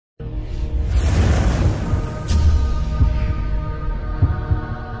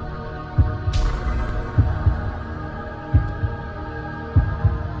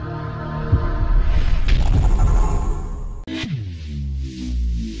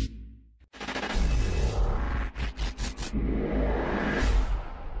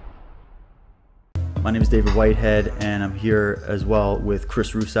My name is David Whitehead, and I'm here as well with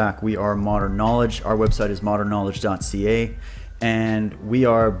Chris Rusak. We are Modern Knowledge. Our website is modernknowledge.ca, and we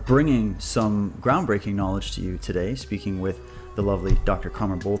are bringing some groundbreaking knowledge to you today, speaking with the lovely Dr.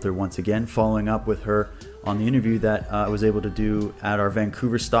 Carmen Bolter once again, following up with her on the interview that I was able to do at our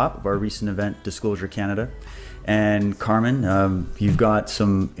Vancouver stop of our recent event, Disclosure Canada. And Carmen, you've got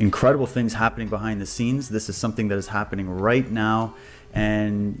some incredible things happening behind the scenes. This is something that is happening right now,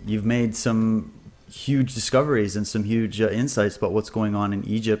 and you've made some huge discoveries and some huge insights about what's going on in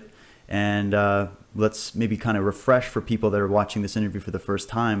Egypt. And let's maybe kind of refresh for people that are watching this interview for the first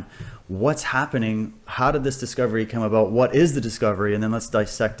time. What's happening? How did this discovery come about? What is the discovery? And then let's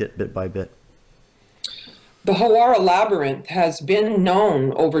dissect it bit by bit. The Hawara labyrinth has been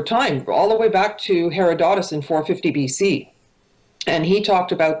known over time, all the way back to Herodotus in 450 BC. And he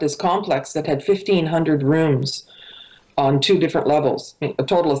talked about this complex that had 1,500 rooms on 2 different levels, a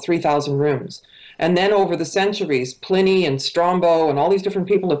total of 3,000 rooms. And then over the centuries, Pliny and Strombo and all these different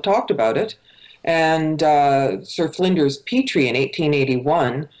people have talked about it. And Sir Flinders Petrie in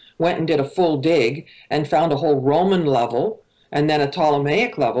 1881 went and did a full dig and found a whole Roman level and then a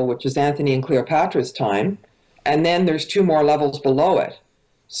Ptolemaic level, which is Antony and Cleopatra's time. And then there's 2 more levels below it.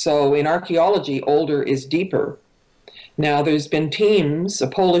 So in archaeology, older is deeper. Now there's been teams, a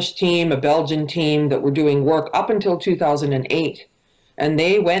Polish team, a Belgian team that were doing work up until 2008. And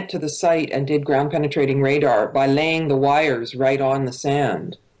they went to the site and did ground penetrating radar by laying the wires right on the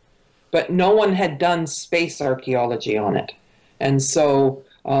sand. But no one had done space archaeology on it. And so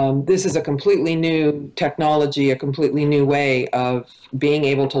this is a completely new technology, a completely new way of being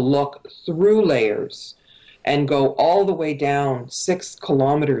able to look through layers and go all the way down, 6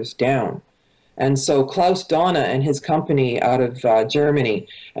 kilometers down. And so Klaus Donner and his company out of Germany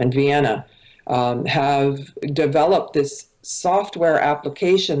and Vienna have developed this software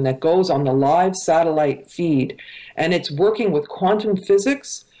application that goes on the live satellite feed, and it's working with quantum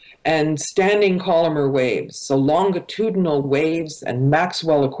physics and standing columnar waves, so longitudinal waves and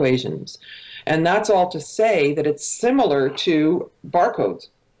Maxwell equations. And that's all to say that it's similar to barcodes.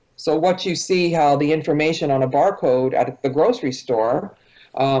 So what you see, how the information on a barcode at the grocery store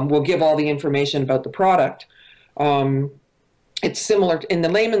will give all the information about the product. It's similar, in the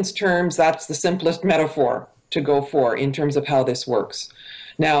layman's terms, that's the simplest metaphor to go for in terms of how this works.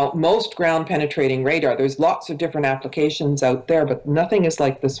 Now, most ground penetrating radar, there's lots of different applications out there, but nothing is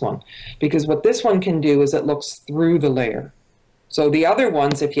like this one. Because what this one can do is it looks through the layer. So the other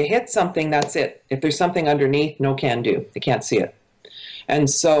ones, if you hit something, that's it. If there's something underneath, no can do. They can't see it. And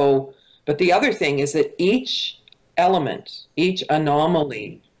so, but the other thing is that each element, each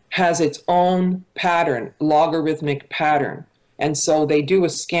anomaly has its own pattern, logarithmic pattern. And so they do a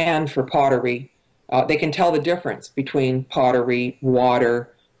scan for pottery. They can tell the difference between pottery,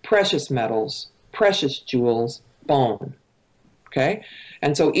 water, precious metals, precious jewels, bone. Okay?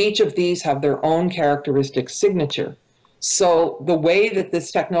 And so each of these have their own characteristic signature. So the way that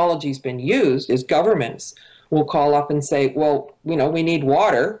this technology has been used is governments will call up and say, well, you know, we need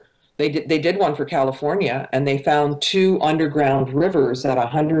water. They did one for California, and they found 2 underground rivers at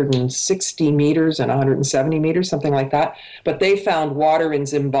 160 meters and 170 meters, something like that. But they found water in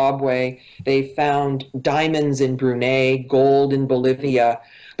Zimbabwe. They found diamonds in Brunei, gold in Bolivia.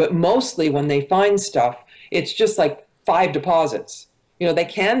 But mostly when they find stuff, it's just like 5 deposits. You know, they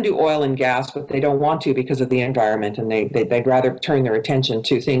can do oil and gas, but they don't want to because of the environment, and they'd rather turn their attention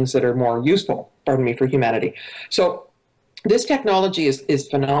to things that are more useful, pardon me, for humanity. So this technology is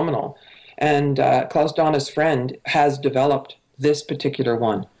phenomenal, and Klaus Donner's friend has developed this particular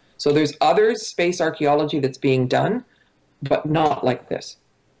one. So there's other space archaeology that's being done, but not like this.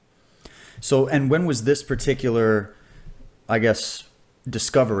 So, and when was this particular, I guess,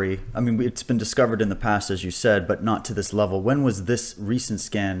 discovery? I mean, it's been discovered in the past, as you said, but not to this level. When was this recent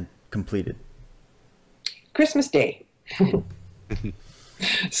scan completed? Christmas Day.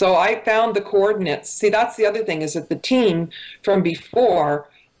 So I found the coordinates. See, that's the other thing, is that the team from before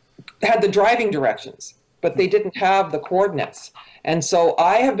had the driving directions, but they didn't have the coordinates. And so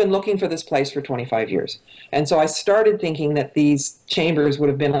I have been looking for this place for 25 years. And so I started thinking that these chambers would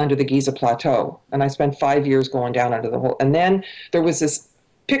have been under the Giza Plateau. And I spent 5 years going down under the hole. And then there was this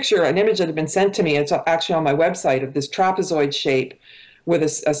picture, an image that had been sent to me. It's actually on my website, of this trapezoid shape with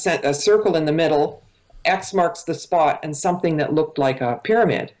a circle in the middle. X marks the spot, and something that looked like a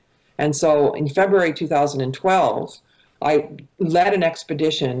pyramid. And so in February 2012, I led an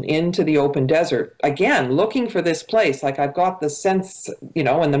expedition into the open desert, again, looking for this place. Like, I've got the sense, you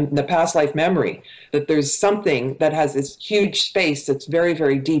know, and the past life memory that there's something that has this huge space that's very,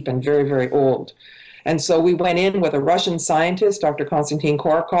 very deep and very, very old. And so we went in with a Russian scientist, Dr. Konstantin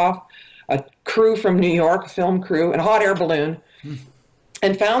Korakov, a crew from New York, a film crew, and a hot air balloon,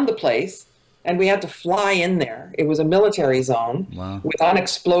 and found the place. And we had to fly in there. It was a military zone with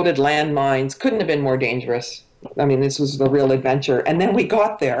unexploded landmines. Couldn't have been more dangerous. I mean, this was a real adventure. And then we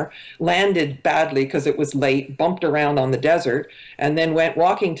got there, landed badly because it was late, bumped around on the desert, and then went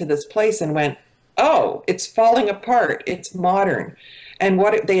walking to this place and went, oh, it's falling apart. It's modern. And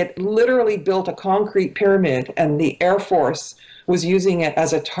they had literally built a concrete pyramid, and the Air Force was using it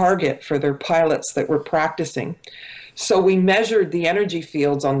as a target for their pilots that were practicing. So we measured the energy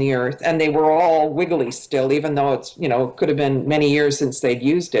fields on the Earth, and they were all wiggly still, even though it's, could have been many years since they'd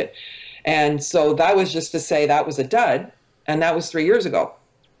used it. And so that was just to say that was a dud, and that was 3 years ago.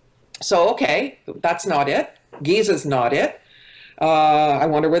 So, okay, that's not it. Giza's not it. I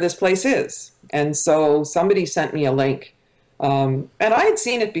wonder where this place is. And so somebody sent me a link, and I had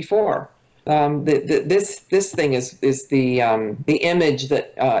seen it before. This thing is the image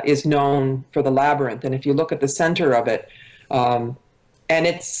that is known for the labyrinth, and if you look at the center of it, and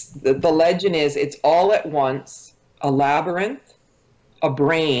it's the legend is it's all at once a labyrinth, a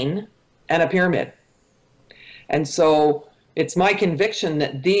brain, and a pyramid. And so it's my conviction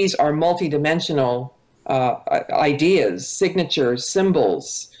that these are multidimensional ideas, signatures,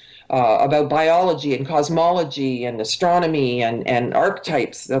 symbols, about biology and cosmology and astronomy and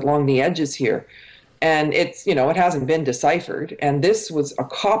archetypes along the edges here. And it's, it hasn't been deciphered. And this was a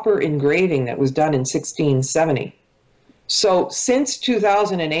copper engraving that was done in 1670. So since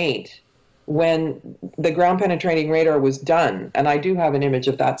 2008, when the ground penetrating radar was done, and I do have an image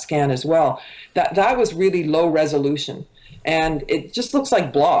of that scan as well, that was really low resolution. And it just looks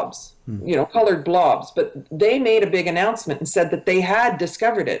like blobs, colored blobs. But they made a big announcement and said that they had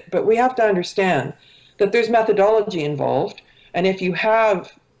discovered it. But we have to understand that there's methodology involved. And if you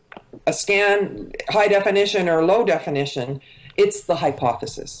have a scan, high definition or low definition, it's the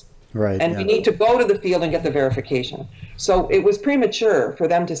hypothesis. Right. And we need to go to the field and get the verification. So it was premature for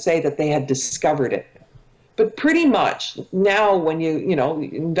them to say that they had discovered it. But pretty much now when you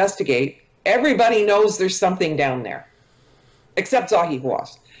investigate, everybody knows there's something down there. Except Zahi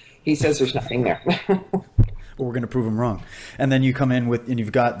Hawass. He says there's nothing there. Well, we're going to prove him wrong. And then you come in and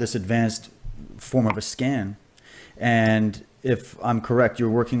you've got this advanced form of a scan. And if I'm correct, you're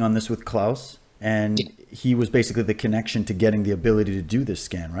working on this with Klaus, and he was basically the connection to getting the ability to do this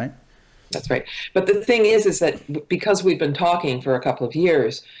scan, right? That's right. But the thing is that because we've been talking for a couple of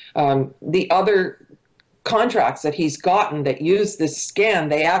years, the other contracts that he's gotten that use this scan,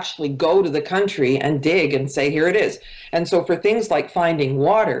 they actually go to the country and dig and say, here it is. And so for things like finding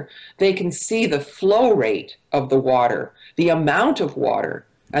water, they can see the flow rate of the water, the amount of water.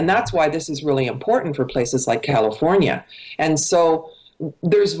 And that's why this is really important for places like California. And so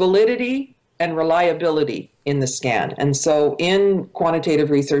there's validity and reliability in the scan. And so in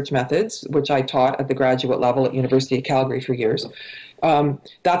quantitative research methods, which I taught at the graduate level at University of Calgary for years, those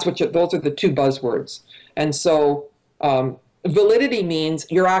are the two buzzwords. And so validity means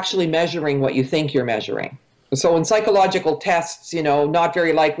you're actually measuring what you think you're measuring. So in psychological tests, not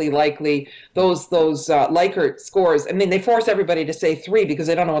very likely, those Likert scores, I mean, they force everybody to say 3 because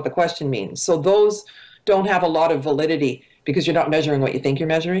they don't know what the question means. So those don't have a lot of validity because you're not measuring what you think you're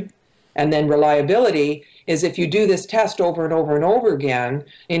measuring. And then reliability is if you do this test over and over and over again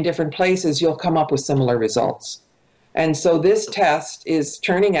in different places, you'll come up with similar results. And so this test is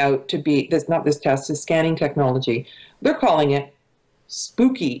turning out to be, this scanning technology, they're calling it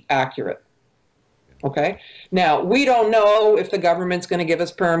spooky accurate. Okay. Now, we don't know if the government's going to give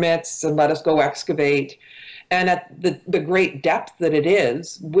us permits and let us go excavate. And at the great depth that it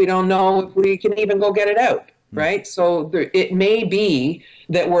is, we don't know if we can even go get it out. Right. So it may be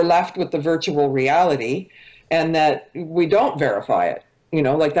that we're left with the virtual reality and that we don't verify it.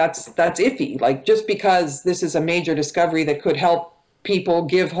 That's iffy. Like, just because this is a major discovery that could help people,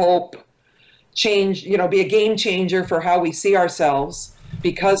 give hope, change, be a game changer for how we see ourselves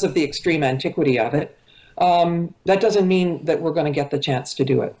because of the extreme antiquity of it, that doesn't mean that we're going to get the chance to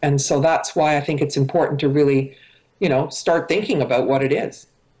do it. And so that's why I think it's important to really, start thinking about what it is.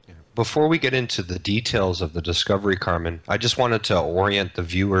 Before we get into the details of the discovery, Carmen, I just wanted to orient the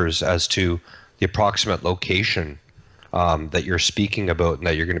viewers as to the approximate location that you're speaking about and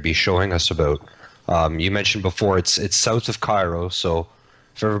that you're going to be showing us about. You mentioned before it's south of Cairo, so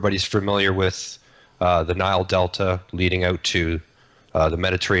if everybody's familiar with the Nile Delta leading out to the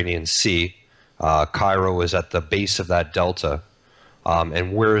Mediterranean Sea, Cairo is at the base of that delta.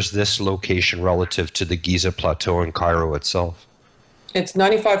 And where is this location relative to the Giza Plateau in Cairo itself? It's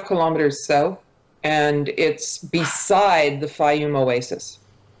 95 kilometers south, and it's beside the Fayum Oasis.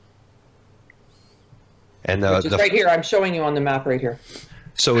 And which is right here. I'm showing you on the map right here.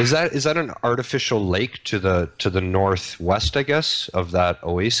 So is that an artificial lake to the northwest, I guess, of that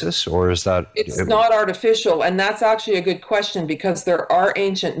oasis, or is that? It's not artificial, and that's actually a good question because there are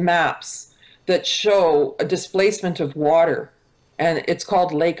ancient maps that show a displacement of water, and it's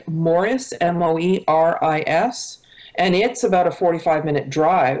called Lake Moeris, Moeris, and it's about a 45-minute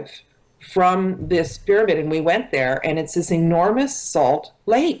drive from this pyramid, and we went there, and it's this enormous salt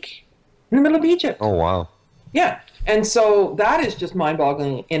lake in the middle of Egypt. Oh, wow. Yeah, and so that is just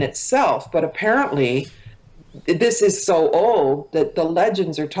mind-boggling in itself, but apparently this is so old that the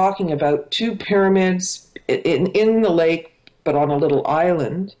legends are talking about two pyramids in the lake, but on a little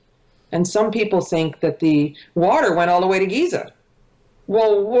island. And some people think that the water went all the way to Giza.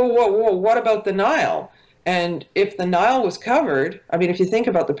 Whoa, whoa, whoa, whoa, what about the Nile? And if the Nile was covered, I mean, if you think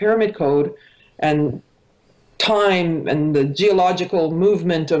about the Pyramid Code and time and the geological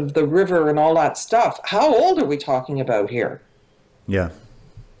movement of the river and all that stuff, how old are we talking about here? Yeah.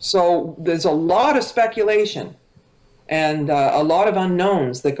 So there's a lot of speculation and a lot of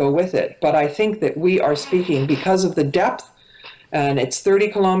unknowns that go with it. But I think that we are speaking because of the depth, and it's 30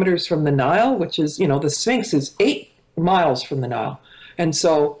 kilometers from the Nile, which is, you know, the Sphinx is 8 miles from the Nile. And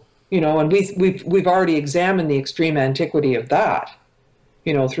so, you know, and we've already examined the extreme antiquity of that,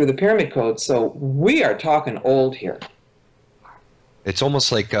 you know, through the Pyramid Code. So we are talking old here. It's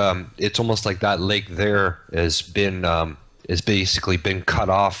almost like that lake there has basically been cut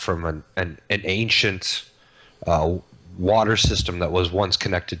off from an ancient water system that was once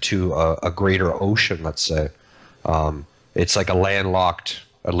connected to a greater ocean, let's say. It's like a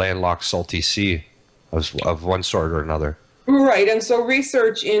landlocked salty sea of one sort or another. Right, and so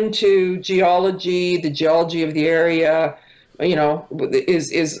research into geology, the geology of the area, you know,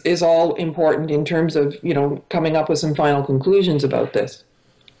 is all important in terms of, you know, coming up with some final conclusions about this.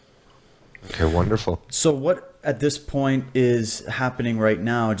 Okay, wonderful. So what at this point is happening right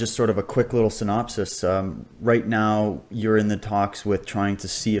now? Just sort of a quick little synopsis. Right now, you're in the talks with trying to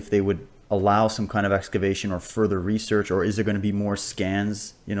see if they would allow some kind of excavation or further research, or is there going to be more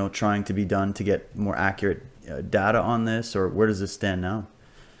scans, you know, trying to be done to get more accurate data on this, or where does this stand now?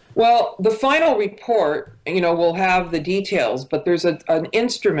 Well, the final report, you know, will have the details, but there's an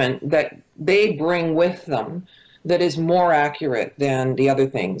instrument that they bring with them that is more accurate than the other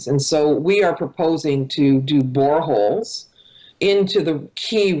things. And so we are proposing to do boreholes into the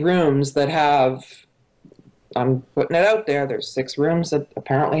key rooms that have, I'm putting it out there, there's 6 rooms that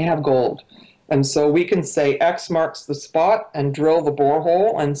apparently have gold. And so we can say X marks the spot and drill the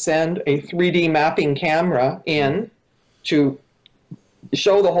borehole and send a 3D mapping camera in to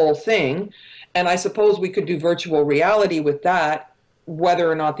show the whole thing. And I suppose we could do virtual reality with that,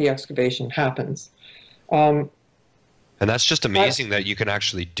 whether or not the excavation happens. And that's just amazing that you can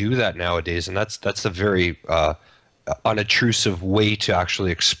actually do that nowadays. And that's a very unobtrusive way to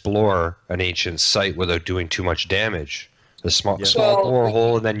actually explore an ancient site without doing too much damage. The small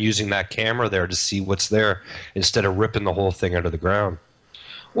borehole, and then using that camera there to see what's there instead of ripping the whole thing out of the ground.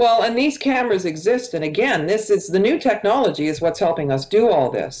 Well, and these cameras exist, and again, this is the new technology is what's helping us do all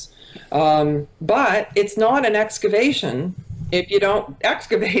this. But it's not an excavation if you don't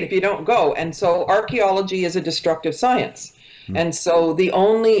excavate, if you don't go. And so archaeology is a destructive science. And so the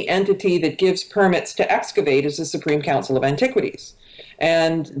only entity that gives permits to excavate is the Supreme Council of Antiquities.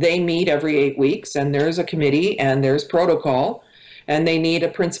 And they meet every 8 weeks, and there's a committee, and there's protocol, and they need a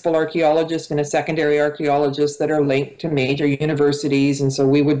principal archaeologist and a secondary archaeologist that are linked to major universities, and so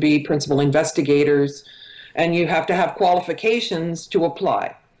we would be principal investigators, and you have to have qualifications to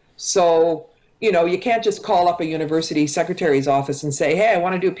apply. So, you know, you can't just call up a university secretary's office and say, hey, I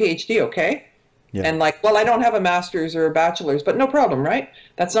want to do a PhD, okay? Yeah. And like, well, I don't have a master's or a bachelor's, but no problem, right?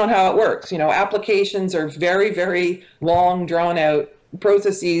 That's not how it works. You know, applications are very, very long, drawn out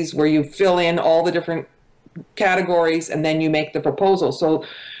processes where you fill in all the different categories and then you make the proposal. So,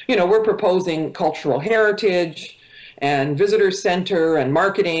 you know, we're proposing cultural heritage and visitor center and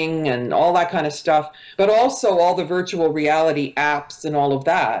marketing and all that kind of stuff, but also all the virtual reality apps and all of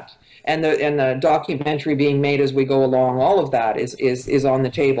that. And the documentary being made as we go along, all of that is on the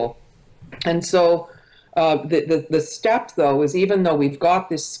table. And so the step, though, is even though we've got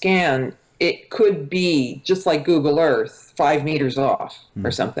this scan, it could be just like Google Earth, 5 meters off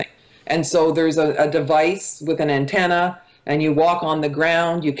or something. And so there's a device with an antenna, and you walk on the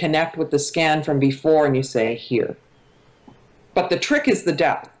ground, you connect with the scan from before, and you say, here. But the trick is the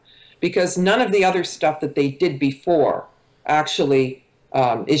depth, because none of the other stuff that they did before actually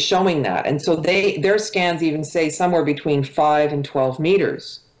is showing that. And so their scans even say somewhere between 5 and 12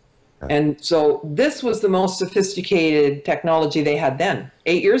 meters. And so this was the most sophisticated technology they had then.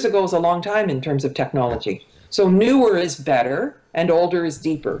 8 years ago was a long time in terms of technology. So newer is better, and older is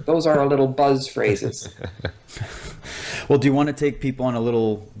deeper. Those are our little buzz phrases. Well, do you want to take people on a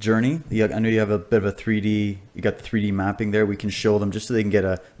little journey? I know you have a bit of a 3D, you got the 3D mapping there. We can show them just so they can get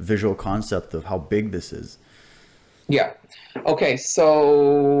a visual concept of how big this is. Yeah. Okay,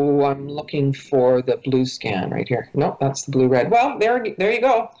 so I'm looking for the blue scan right here. No, that's the blue-red. Well, there you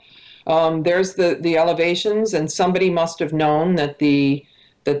go. There's the elevations, and somebody must have known that the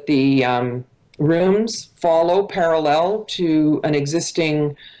rooms follow parallel to an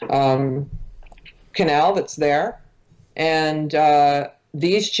existing canal that's there. And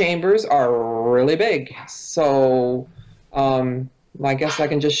these chambers are really big. So I guess I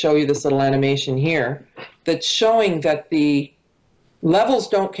can just show you this little animation here that's showing that the levels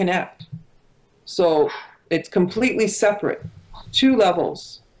don't connect. So it's completely separate, 2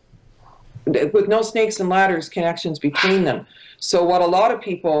 levels with no snakes and ladders connections between them. So what a lot of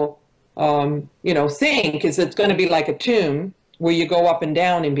people think is it's going to be like a tomb where you go up and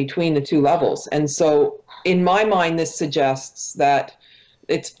down in between the 2 levels. And so in my mind, this suggests that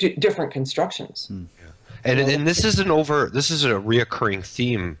it's different constructions. Yeah. And this is a reoccurring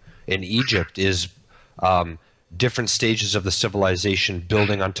theme in Egypt, is different stages of the civilization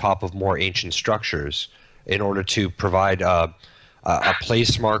building on top of more ancient structures in order to provide a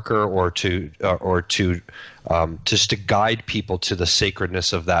place marker or just to guide people to the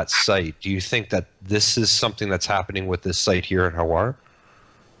sacredness of that site. Do you think that this is something that's happening with this site here in Hawara?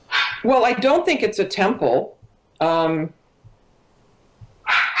 Well, I don't think it's a temple. My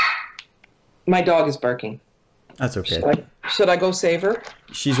dog is barking. That's okay. Should I go save her?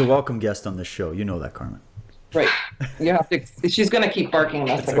 She's a welcome guest on this show. You know that, Carmen. Right. You have to. She's going to keep barking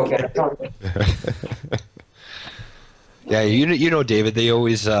unless I go get her. Yeah, you know, David. They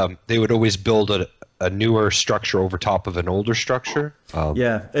would always build a newer structure over top of an older structure.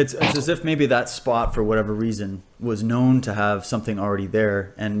 Yeah, it's as if maybe that spot, for whatever reason, was known to have something already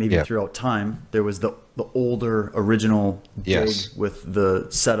there, and maybe throughout time there was the older original dig with the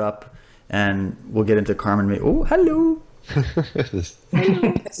setup. And we'll get into Carmen. Oh, hello. This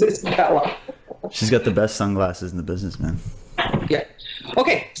is Bella. She's got the best sunglasses in the business, man. Yeah.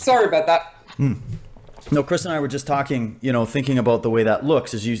 Okay. Sorry about that. No, Chris and I were just talking, thinking about the way that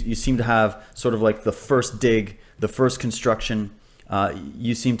looks, is you seem to have sort of like the first dig, the first construction.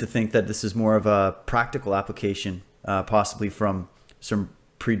 You seem to think that this is more of a practical application, possibly from some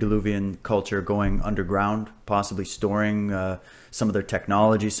pre-Diluvian culture going underground, possibly storing some of their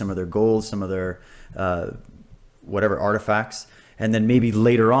technology, some of their gold, some of their whatever artifacts. And then maybe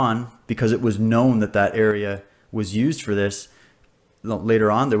later on, because it was known that that area was used for this, later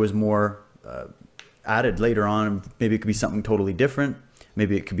on there was more added later on. Maybe it could be something totally different.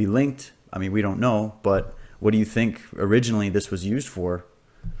 Maybe it could be linked. I mean, we don't know. But what do you think originally this was used for?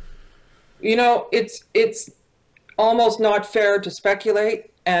 It's almost not fair to speculate.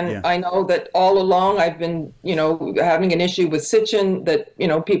 And I know that all along I've been, having an issue with Sitchin, that,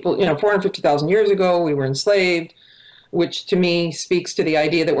 people, 450,000 years ago we were enslaved, which to me speaks to the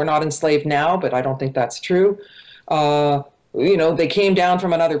idea that we're not enslaved now, but I don't think that's true. They came down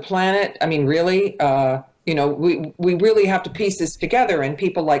from another planet. I mean, really, we really have to piece this together. And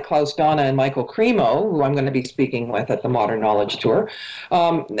people like Klaus Donna and Michael Cremo, who I'm going to be speaking with at the Modern Knowledge Tour,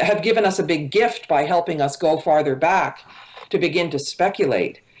 have given us a big gift by helping us go farther back to begin to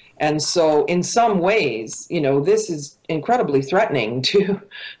speculate. And so in some ways, this is incredibly threatening to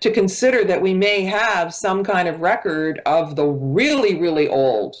consider that we may have some kind of record of the really, really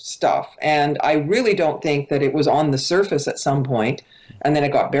old stuff. And I really don't think that it was on the surface at some point and then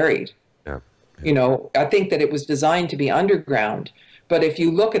it got buried. Yeah. I think that it was designed to be underground. But if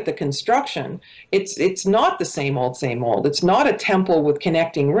you look at the construction, it's not the same old, same old. It's not a temple with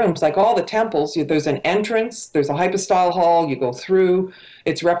connecting rooms. Like all the temples, there's an entrance, there's a hypostyle hall, you go through,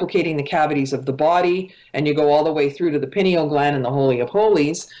 it's replicating the cavities of the body, and you go all the way through to the pineal gland and the Holy of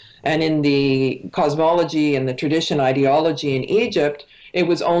Holies. And in the cosmology and the tradition ideology in Egypt, it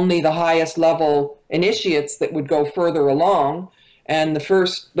was only the highest level initiates that would go further along. And the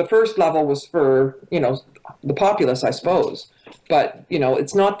first level was for, the populace, I suppose. But,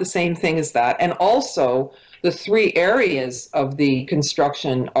 it's not the same thing as that. And also, the 3 areas of the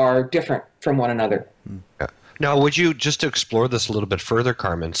construction are different from one another. Yeah. Now, would you, just to explore this a little bit further,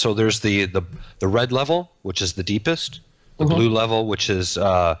 Carmen, so there's the red level, which is the deepest, the blue level, which is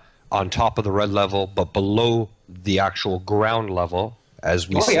on top of the red level, but below the actual ground level, as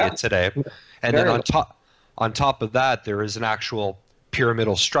we see it today. And then on top of that, there is an actual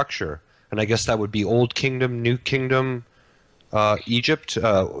pyramidal structure. And I guess that would be Old Kingdom, New Kingdom, Egypt.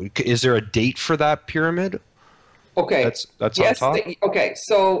 Is there a date for that pyramid? Okay. That's yes, on top? Okay,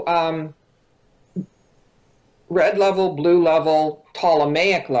 so red level, blue level,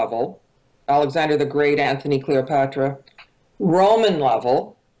 Ptolemaic level, Alexander the Great, Anthony, Cleopatra, Roman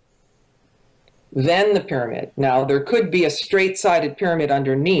level, then the pyramid. Now, there could be a straight-sided pyramid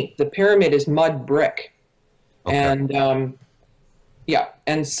underneath. The pyramid is mud brick. Okay. And, yeah,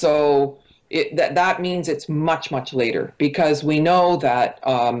 and so that means it's much, much later, because we know that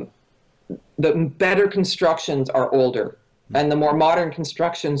the better constructions are older, and the more modern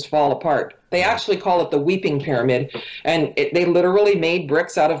constructions fall apart. They actually call it the weeping pyramid, and they literally made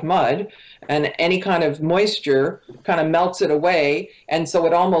bricks out of mud, and any kind of moisture kind of melts it away, and so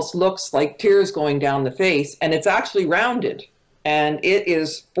it almost looks like tears going down the face, and it's actually rounded, and it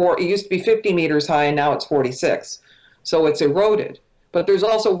used to be 50 meters high, and now it's 46, so it's eroded. But there's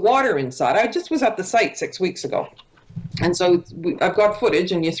also water inside. I just was at the site 6 weeks ago, and so I've got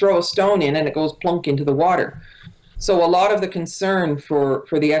footage, and you throw a stone in and it goes plunk into the water. So a lot of the concern for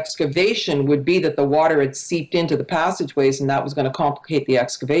the excavation would be that the water had seeped into the passageways, and that was going to complicate the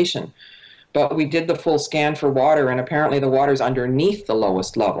excavation. But we did the full scan for water, and apparently the water's underneath the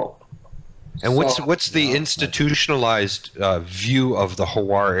lowest level. And what's the institutionalized view of the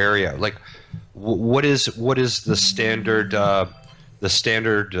Hawara area? Like, what is the standard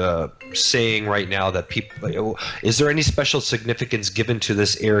saying right now that people? Is there any special significance given to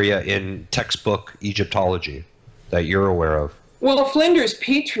this area in textbook Egyptology that you're aware of? Well, Flinders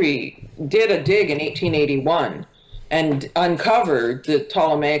Petrie did a dig in 1881 and uncovered the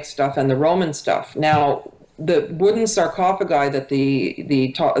Ptolemaic stuff and the Roman stuff. Now, the wooden sarcophagi that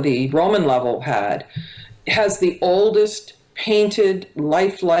the Roman level has the oldest painted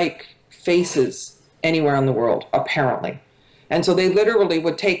lifelike faces anywhere in the world, apparently. And so they literally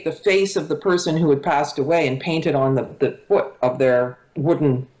would take the face of the person who had passed away and paint it on the foot of their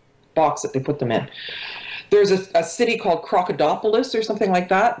wooden box that they put them in. There's a city called Crocodilopolis or something like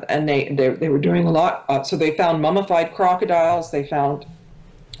that, and they were doing a lot. So they found mummified crocodiles. They found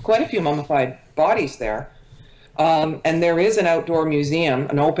quite a few mummified bodies there. And there is an outdoor museum,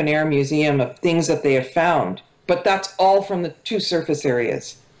 an open-air museum of things that they have found. But that's all from the two surface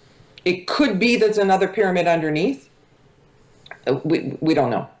areas. It could be there's another pyramid underneath. We don't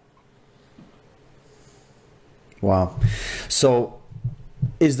know. Wow. So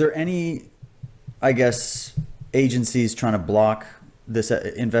is there any, I guess, agencies trying to block this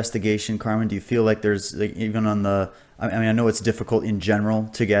investigation, Carmen? Do you feel like there's, like, even on the, I mean, I know it's difficult in general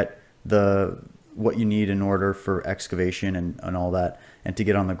to get what you need in order for excavation and all that, and to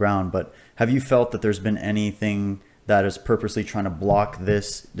get on the ground, but have you felt that there's been anything that is purposely trying to block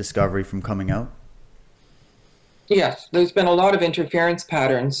this discovery from coming out? Yes, there's been a lot of interference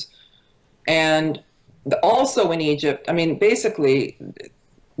patterns. And also in Egypt, I mean, basically,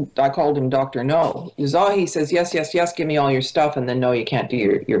 I called him Dr. No. Zahi says, yes, yes, yes, give me all your stuff, and then no, you can't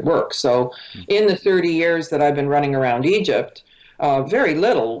do your work. So in the 30 years that I've been running around Egypt, very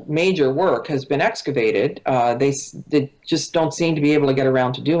little major work has been excavated. They just don't seem to be able to get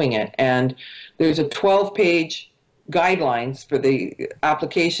around to doing it. And there's a 12-page guidelines for the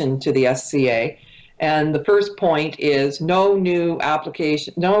application to the SCA. And the first point is no new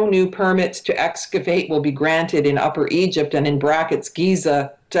permits to excavate will be granted in Upper Egypt, and in brackets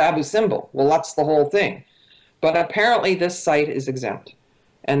Giza to Abu Simbel. Well, that's the whole thing. But apparently this site is exempt,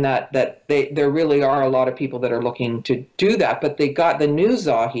 and that there really are a lot of people that are looking to do that. But they got the new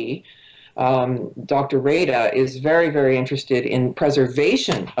Zahi, Dr. Rada, is very, very interested in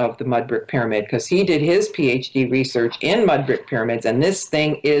preservation of the mud brick pyramid, because he did his PhD research in mud brick pyramids, and this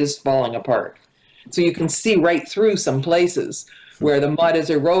thing is falling apart. So you can see right through some places where the mud is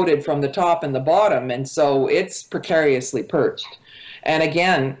eroded from the top and the bottom, and so it's precariously perched. And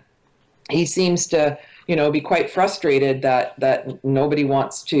again, he seems to, be quite frustrated that nobody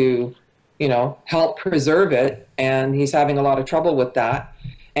wants to, help preserve it, and he's having a lot of trouble with that.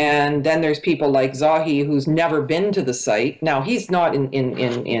 And then there's people like Zahi, who's never been to the site. Now, he's not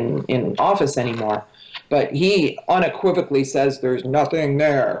in office anymore, but he unequivocally says there's nothing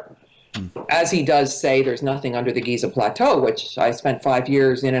there. As he does say, there's nothing under the Giza Plateau, which I spent 5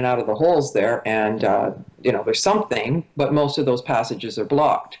 years in and out of the holes there, and there's something, but most of those passages are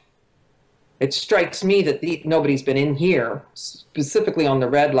blocked. It strikes me that nobody's been in here, specifically on the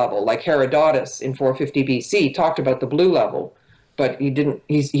red level, like Herodotus in 450 BC talked about the blue level, but he didn't.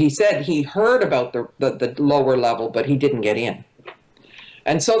 He said he heard about the lower level, but he didn't get in.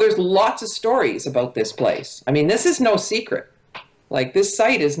 And so there's lots of stories about this place. I mean, this is no secret. Like, this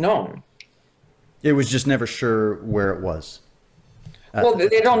site is known. It was just never sure where it was. Well,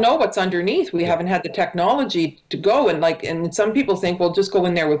 they don't know what's underneath. We haven't had the technology to go, and some people think, well, just go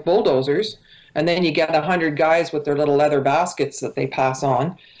in there with bulldozers, and then you get 100 guys with their little leather baskets that they pass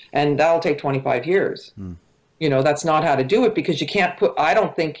on, and that'll take 25 years. You know, that's not how to do it, because you can't put, I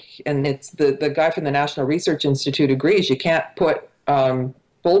don't think, and it's the guy from the National Research Institute agrees, you can't put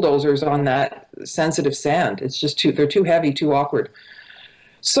bulldozers on that sensitive sand. It's just they're too heavy, too awkward.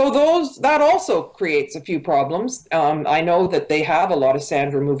 So that also creates a few problems. I know that they have a lot of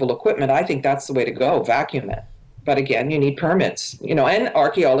sand removal equipment. I think that's the way to go, vacuum it. But again, you need permits, you know, and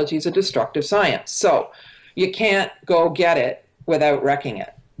archaeology is a destructive science. So you can't go get it without wrecking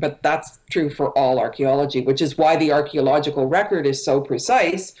it. But that's true for all archaeology, which is why the archaeological record is so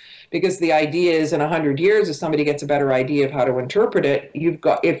precise, because the idea is in 100 years, if somebody gets a better idea of how to interpret it,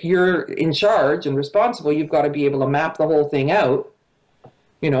 if you're in charge and responsible, you've got to be able to map the whole thing out,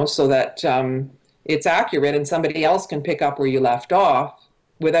 you know, so that it's accurate and somebody else can pick up where you left off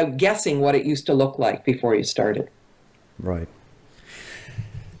without guessing what it used to look like before you started. Right.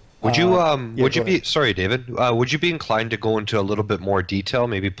 Would you be, sorry, David, would you be inclined to go into a little bit more detail,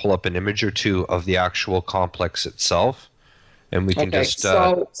 maybe pull up an image or two of the actual complex itself? And we can just...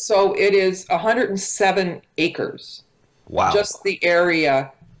 So it is 107 acres. Wow. Just the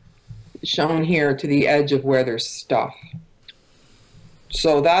area shown here to the edge of where there's stuff.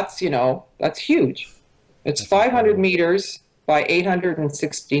 So that's, you know, that's huge. It's 500 meters by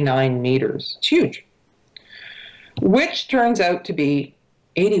 869 meters. It's huge. Which turns out to be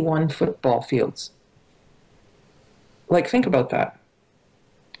 81 football fields. Like, think about that.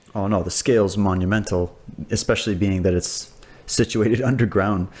 Oh no, the scale's monumental, especially being that it's situated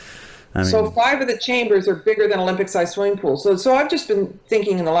underground. I mean, so 5 of the chambers are bigger than Olympic-sized swimming pools. So I've just been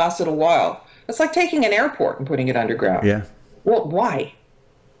thinking in the last little while, it's like taking an airport and putting it underground. Yeah. Well, why?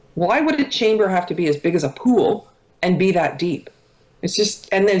 Why would a chamber have to be as big as a pool and be that deep? It's just,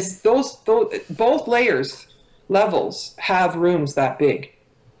 and there's both levels have rooms that big.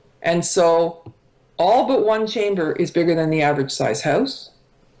 And so all but one chamber is bigger than the average size house.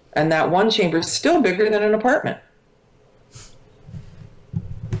 And that one chamber is still bigger than an apartment.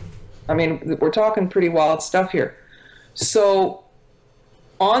 I mean, we're talking pretty wild stuff here. So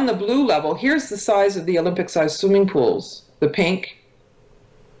on the blue level, here's the size of the Olympic-sized swimming pools. The pink,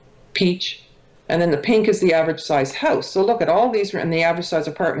 peach, and then the pink is the average size house. So look at all these, and the average size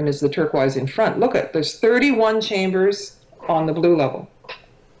apartment is the turquoise in front. Look at, there's 31 chambers on the blue level,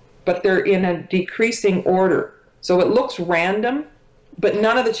 but they're in a decreasing order. So it looks random, but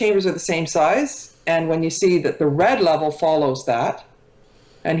none of the chambers are the same size. And when you see that the red level follows that,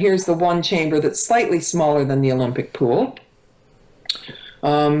 and here's the one chamber that's slightly smaller than the Olympic pool,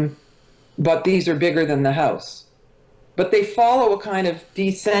 but these are bigger than the house. But they follow a kind of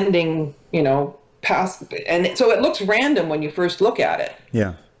descending, you know, path, and so it looks random when you first look at it.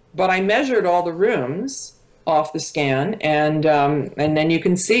 Yeah. But I measured all the rooms off the scan, and then you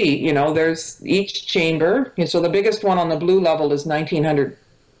can see, you know, there's each chamber. So the biggest one on the blue level is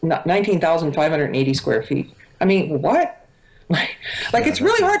 19,580 square feet. I mean, what? Like it's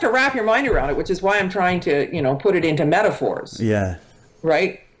really hard to wrap your mind around it, which is why I'm trying to, you know, put it into metaphors. Yeah.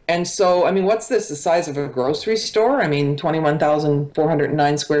 Right? And so, I mean, what's this? The size of a grocery store? I mean,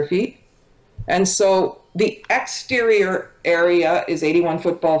 21,409 square feet. And so the exterior area is 81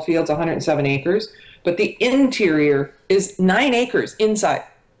 football fields, 107 acres, but the interior is 9 acres inside.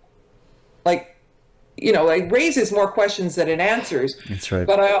 Like, you know, it raises more questions than it answers. That's right.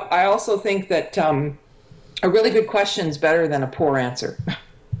 But I also think that a really good question is better than a poor answer.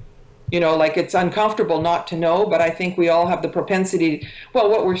 You know, like it's uncomfortable not to know, but I think we all have the propensity. Well,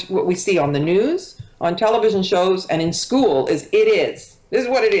 what we see on the news, on television shows, and in school is it is. This is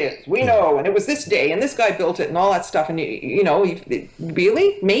what it is. We know, and it was this day, and this guy built it, and all that stuff. And you know,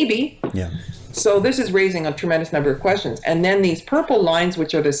 really, maybe. Yeah. So this is raising a tremendous number of questions. And then these purple lines,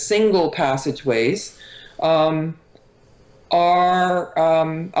 which are the single passageways, are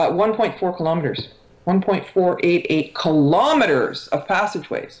 1.4 kilometers. 1.488 kilometers of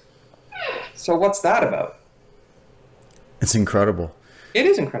passageways. So what's that about? It's incredible. It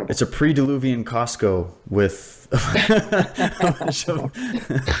is incredible. It's a pre-Diluvian Costco with a bunch of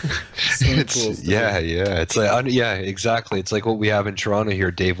swimming pools. Yeah. It's like, yeah, exactly. It's like what we have in Toronto here,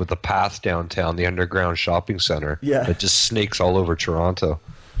 Dave, with the path downtown, the underground shopping center. Yeah. That just snakes all over Toronto.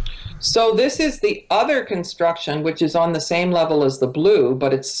 So this is the other construction, which is on the same level as the blue,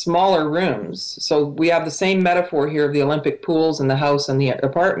 but it's smaller rooms. So we have the same metaphor here of the Olympic pools and the house and the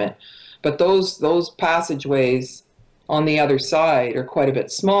apartment. But those passageways on the other side are quite a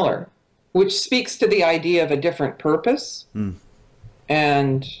bit smaller, which speaks to the idea of a different purpose.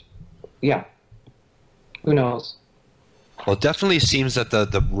 And yeah, who knows? Well, it definitely seems that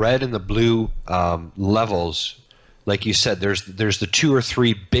the red and the blue levels, like you said, there's the 2 or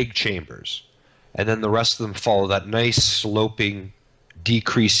 3 big chambers, and then the rest of them follow that nice sloping,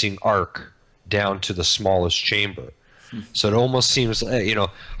 decreasing arc down to the smallest chamber. So it almost seems,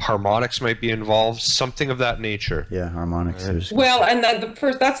 harmonics might be involved, something of that nature. Yeah, harmonics. Well, and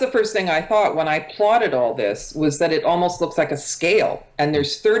that's the first thing I thought when I plotted all this, was that it almost looks like a scale, and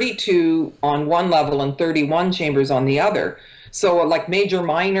there's 32 on one level and 31 chambers on the other. So like major,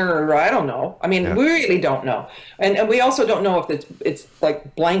 minor, or I don't know. I mean, we really don't know. And we also don't know if it's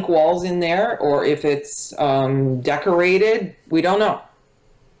like blank walls in there or if it's decorated. We don't know.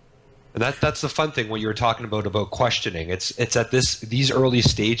 And that's the fun thing when you were talking about questioning. It's at these early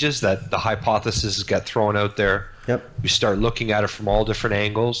stages that the hypotheses get thrown out there. Yep. We start looking at it from all different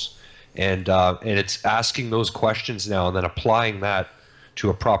angles, and it's asking those questions now and then applying that to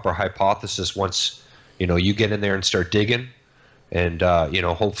a proper hypothesis once you get in there and start digging, and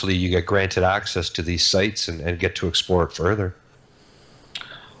hopefully you get granted access to these sites and get to explore it further.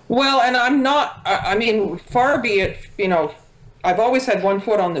 Well, and I mean, far be it, I've always had one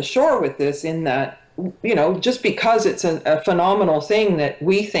foot on the shore with this, in that, just because it's a phenomenal thing that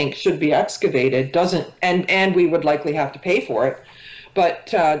we think should be excavated doesn't, and we would likely have to pay for it, but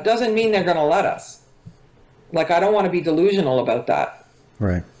doesn't mean they're going to let us. Like, I don't want to be delusional about that.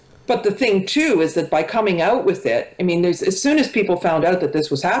 Right. But the thing too is that by coming out with it, I mean, as soon as people found out that this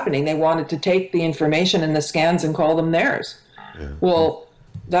was happening, they wanted to take the information and the scans and call them theirs. Yeah. Well,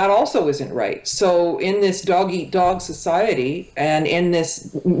 that also isn't right. So in this dog-eat-dog society, and in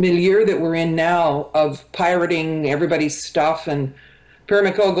this milieu that we're in now of pirating everybody's stuff, and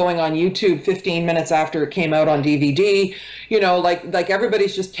Pyramiko going on YouTube 15 minutes after it came out on DVD, like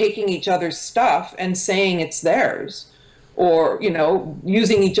everybody's just taking each other's stuff and saying it's theirs, or,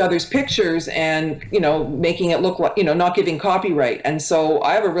 using each other's pictures and, making it look like, not giving copyright. And so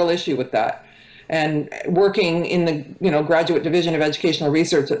I have a real issue with that. And working in the graduate division of educational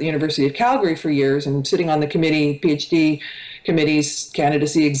research at the University of Calgary for years, and sitting on the committee, PhD committees,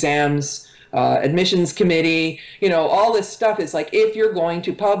 candidacy exams, admissions committee, all this stuff is like, if you're going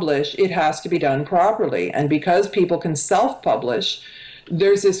to publish, it has to be done properly. And because people can self-publish,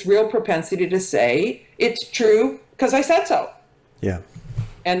 there's this real propensity to say, it's true because I said so. Yeah.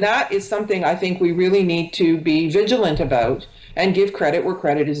 And that is something I think we really need to be vigilant about and give credit where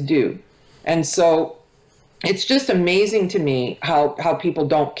credit is due. And so it's just amazing to me how people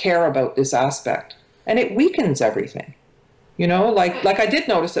don't care about this aspect, and it weakens everything. Like I did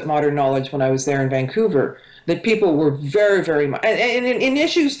notice at Modern Knowledge when I was there in Vancouver, that people were very, very much, and in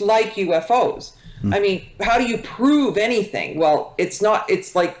issues like UFOs, I mean, how do you prove anything? Well,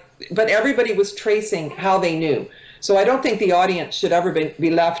 but everybody was tracing how they knew. So I don't think the audience should ever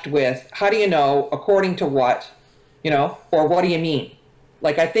be left with, how do you know, according to what, or what do you mean?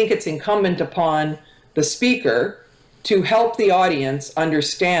 Like, I think it's incumbent upon the speaker to help the audience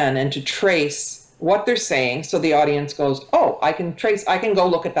understand and to trace what they're saying, so the audience goes, oh, I can go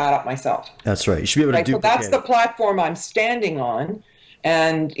look at that up myself. That's right. You should be able to duplicate. So that's the platform I'm standing on,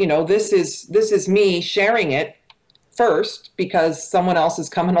 and this is me sharing it first because someone else is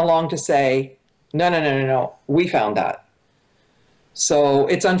coming along to say, no, we found that. So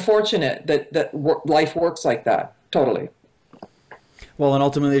it's unfortunate that life works like that. Totally. Well, and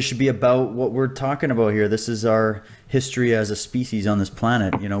ultimately it should be about what we're talking about here. This is our history as a species on this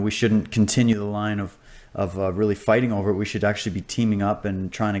planet. We shouldn't continue the line of really fighting over it. We should actually be teaming up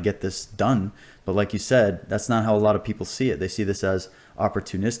and trying to get this done. But like you said, that's not how a lot of people see it. They see this as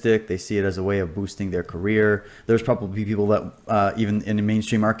opportunistic. They see it as a way of boosting their career. There's probably people that even in the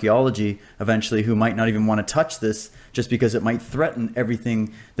mainstream archaeology eventually who might not even want to touch this just because it might threaten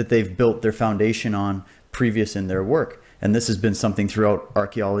everything that they've built their foundation on previous in their work. And this has been something throughout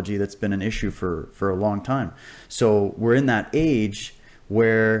archaeology that's been an issue for a long time. So we're in that age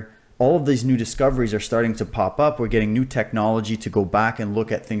where all of these new discoveries are starting to pop up. We're getting new technology to go back and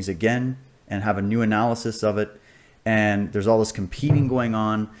look at things again and have a new analysis of it. And there's all this competing going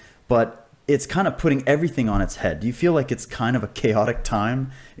on, but it's kind of putting everything on its head. Do you feel like it's kind of a chaotic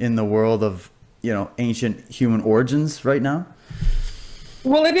time in the world of, ancient human origins right now?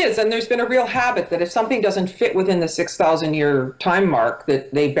 Well, it is, and there's been a real habit that if something doesn't fit within the 6,000-year time mark,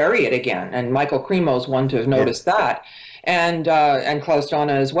 that they bury it again. And Michael Cremo's one to have noticed that, and Klaus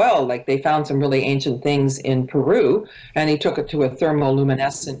Donna as well. Like, they found some really ancient things in Peru, and he took it to a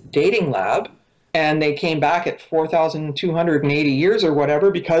thermoluminescent dating lab, and they came back at 4,280 years or whatever,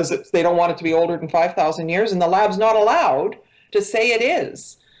 because they don't want it to be older than 5,000 years, and the lab's not allowed to say it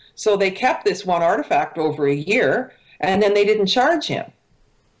is. So they kept this one artifact over a year, and then they didn't charge him.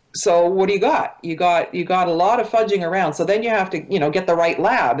 So what do you got? You got a lot of fudging around. So then you have to, get the right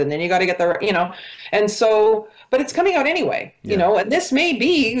lab, and then you got to get and so, but it's coming out anyway, and this may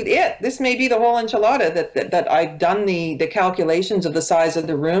be it. This may be the whole enchilada that I've done the calculations of the size of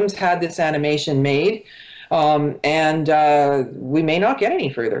the rooms, had this animation made, and we may not get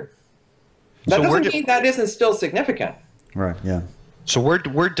any further. That doesn't mean that isn't still significant. Right. Yeah. So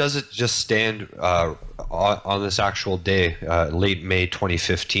where does it just stand on this actual day, late May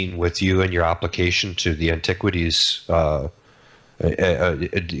 2015, with you and your application to the Antiquities,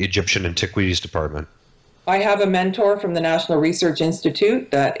 Egyptian Antiquities Department? I have a mentor from the National Research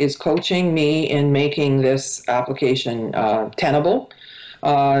Institute that is coaching me in making this application tenable.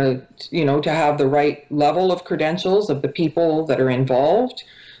 To have the right level of credentials of the people that are involved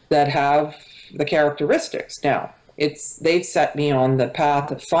that have the characteristics. Now, they've set me on the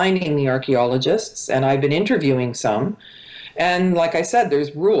path of finding the archaeologists, and I've been interviewing some. And like I said,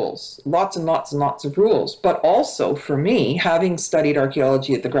 there's rules, lots and lots and lots of rules. But also for me, having studied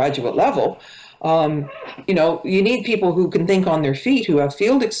archaeology at the graduate level, you need people who can think on their feet, who have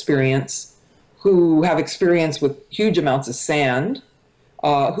field experience, who have experience with huge amounts of sand,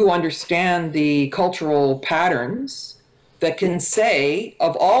 who understand the cultural patterns, that can say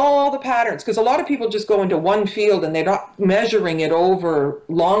of all the patterns, because a lot of people just go into one field and they're not measuring it over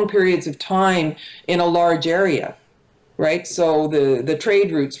long periods of time in a large area, right? So the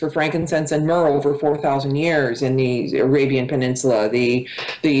trade routes for frankincense and myrrh over 4,000 years in the Arabian Peninsula, the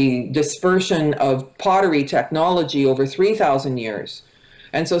dispersion of pottery technology over 3,000 years.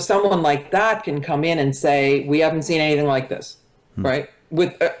 And so someone like that can come in and say, we haven't seen anything like this, right?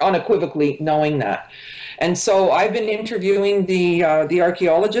 With unequivocally knowing that. And so I've been interviewing the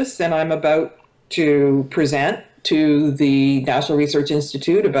archaeologists, and I'm about to present to the National Research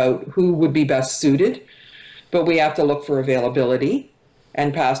Institute about who would be best suited. But we have to look for availability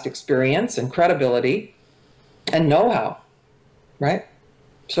and past experience and credibility and know-how, right?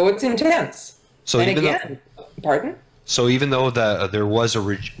 So it's intense. So and again, pardon? So even though there was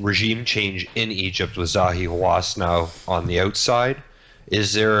a regime change in Egypt with Zahi Hawass now on the outside,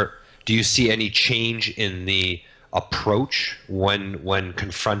 do you see any change in the approach when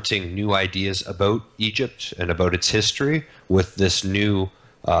confronting new ideas about Egypt and about its history with this new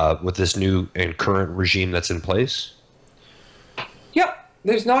and current regime that's in place? Yeah,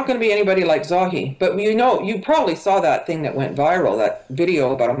 there's not going to be anybody like Zahi, but you probably saw that thing that went viral, that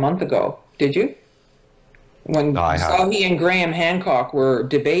video about a month ago, did you? When Zahi and Graham Hancock were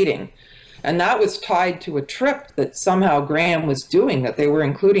debating. And that was tied to a trip that somehow Graham was doing, that they were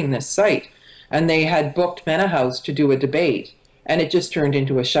including this site. And they had booked Menahouse to do a debate. And it just turned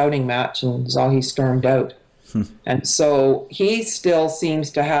into a shouting match, and Zahi stormed out. And so he still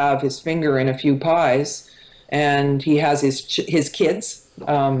seems to have his finger in a few pies. And he has his kids,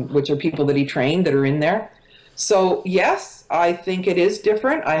 which are people that he trained that are in there. So yes, I think it is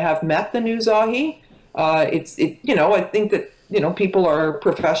different. I have met the new Zahi. I think that people are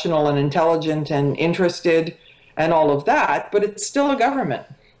professional and intelligent and interested and all of that, but it's still a government,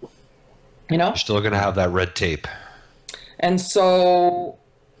 You're still going to have that red tape. And so,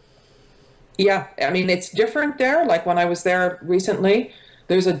 yeah, I mean, it's different there. Like when I was there recently,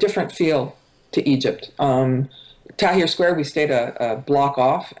 there's a different feel to Egypt. Tahrir Square, we stayed a block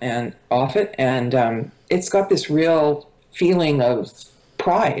off it, and it's got this real feeling of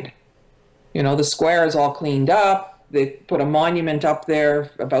pride. The square is all cleaned up. They put a monument up there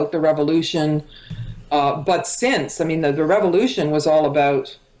about the revolution. But the revolution was all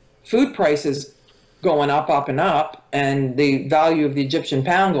about food prices going up, and the value of the Egyptian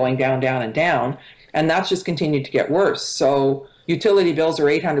pound going down, down, and down. And that's just continued to get worse. So utility bills are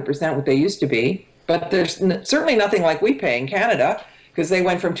 800% what they used to be. But there's certainly nothing like we pay in Canada, because they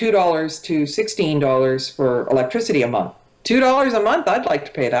went from $2 to $16 for electricity a month. $2 a month, I'd like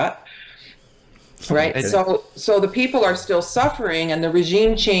to pay that. Right. So the people are still suffering, and the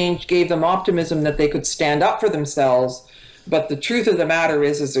regime change gave them optimism that they could stand up for themselves. But the truth of the matter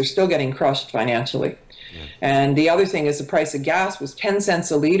is they're still getting crushed financially. Yeah. And the other thing is the price of gas was 10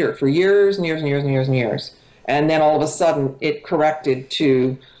 cents a liter for years and years and years and years and years. And then all of a sudden it corrected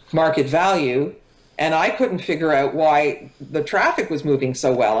to market value. And I couldn't figure out why the traffic was moving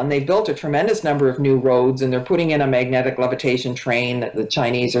so well. And they built a tremendous number of new roads, and they're putting in a magnetic levitation train that the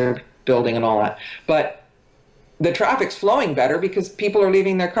Chinese are building and all that. But the traffic's flowing better because people are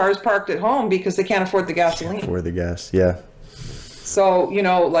leaving their cars parked at home because they can't afford the gasoline. For the gas, yeah. So,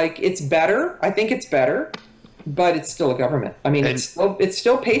 it's better. I think it's better, but it's still a government. I mean, it's still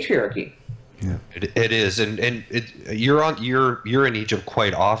patriarchy. Yeah, it is, and you're in Egypt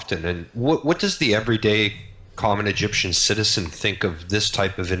quite often. And what does the everyday common Egyptian citizen think of this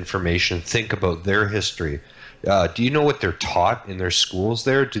type of information, think about their history? Do you know what they're taught in their schools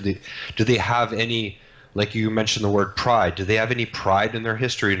there? Do they have any, like you mentioned the word pride, do they have any pride in their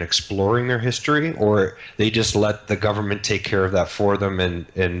history and exploring their history, or they just let the government take care of that for them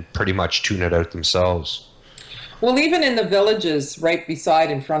and pretty much tune it out themselves? Well, even in the villages right beside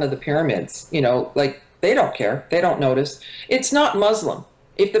in front of the pyramids, you know, like they don't care. They don't notice. It's not Muslim.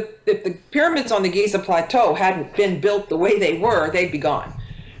 If the pyramids on the Giza Plateau hadn't been built the way they were, they'd be gone,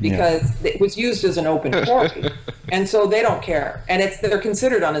 because it was used as an open quarry, and so they don't care. And they're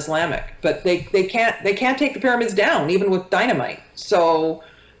considered un-Islamic, but they can't take the pyramids down even with dynamite. So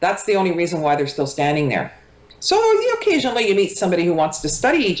that's the only reason why they're still standing there. So occasionally you meet somebody who wants to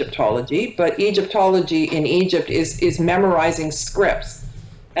study Egyptology, but Egyptology in Egypt is memorizing scripts.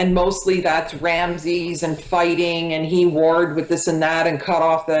 And mostly that's Ramses and fighting, and he warred with this and that and cut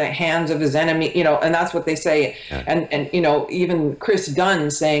off the hands of his enemy, you know, and that's what they say. Yeah. And you know, even Chris Dunn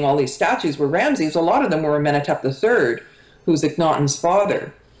saying all these statues were Ramses, a lot of them were Amenhotep III, who's Akhenaten's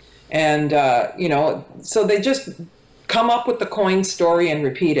father. And, you know, so they just come up with the coin story and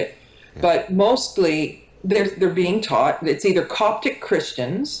repeat it. Yeah. But mostly they're being taught, it's either Coptic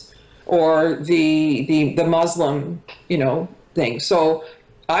Christians or the Muslim, you know, thing. So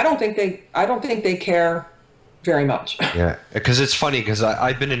I don't think they care very much. Yeah, because it's funny, because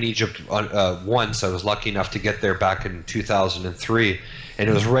I've been in Egypt once. I was lucky enough to get there back in 2003, and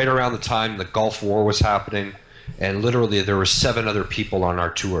it was right around the time the Gulf War was happening, and literally there were 7 other people on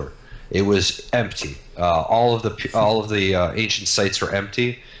our tour. It was empty. All of the ancient sites were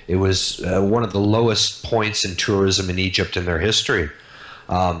empty. It was one of the lowest points in tourism in Egypt in their history.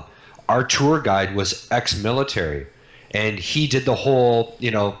 Our tour guide was ex-military, and he did the whole,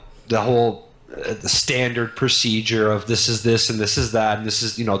 you know, the standard procedure of this is this and this is that and this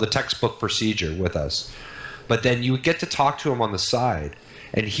is, you know, the textbook procedure with us. But then you would get to talk to him on the side,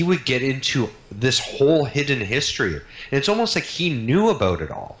 and he would get into this whole hidden history, and it's almost like he knew about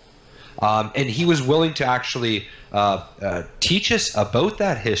it all. And he was willing to actually teach us about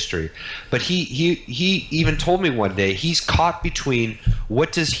that history. But he even told me one day he's caught between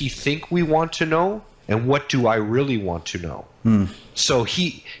what does he think we want to know and what do I really want to know. So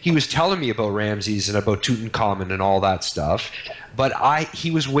he was telling me about Ramses and about Tutankhamun and all that stuff, but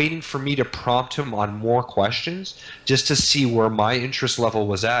he was waiting for me to prompt him on more questions just to see where my interest level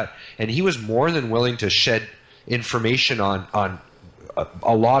was at, and he was more than willing to shed information on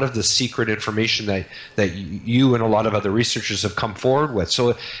a lot of the secret information that you and a lot of other researchers have come forward with.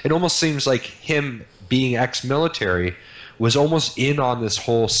 So it almost seems like him being ex-military was almost in on this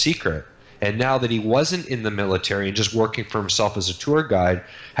whole secret. And now that he wasn't in the military and just working for himself as a tour guide,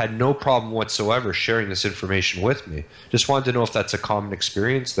 had no problem whatsoever sharing this information with me. Just wanted to know if that's a common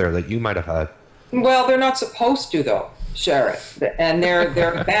experience there that you might have had. Well, they're not supposed to, though, share it. And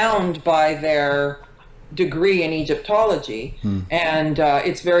they're bound by their degree in Egyptology, and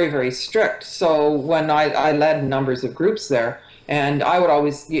it's very, very strict. So when I led numbers of groups there, and I would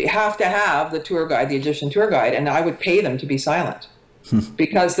always, you have to have the tour guide, the Egyptian tour guide, and I would pay them to be silent.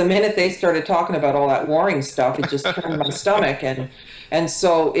 Because the minute they started talking about all that warring stuff, it just turned my stomach. And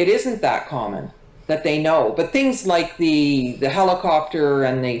so it isn't that common that they know. But things like the helicopter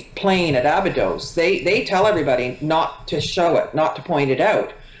and the plane at Abydos, they tell everybody not to show it, not to point it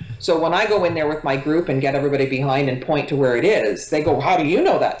out. So when I go in there with my group and get everybody behind and point to where it is, they go, how do you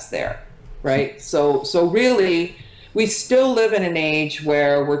know that's there? Right? So really, we still live in an age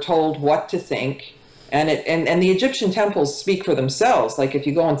where we're told what to think. And the Egyptian temples speak for themselves. Like if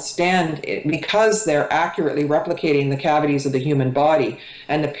you go and stand, because they're accurately replicating the cavities of the human body,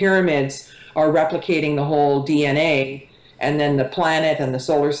 and the pyramids are replicating the whole DNA, and then the planet and the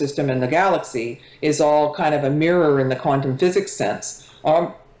solar system and the galaxy is all kind of a mirror in the quantum physics sense.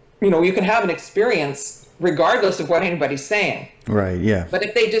 You know, you can have an experience regardless of what anybody's saying. Right, yeah. But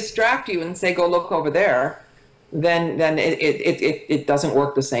if they distract you and say, go look over there, then it doesn't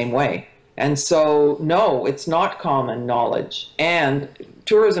work the same way. And so, no, it's not common knowledge. And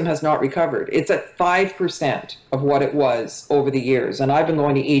tourism has not recovered. It's at 5% of what it was over the years. And I've been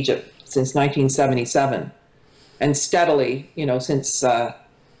going to Egypt since 1977, and steadily, you know, since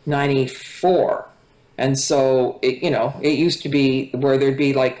 94. And so, it used to be where there'd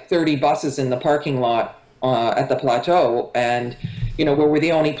be like 30 buses in the parking lot at the plateau, and where we're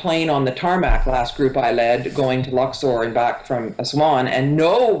the only plane on the tarmac, last group I led, going to Luxor and back from Aswan, and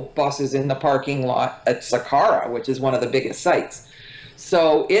no buses in the parking lot at Saqqara, which is one of the biggest sites.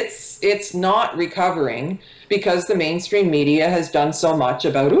 So it's not recovering because the mainstream media has done so much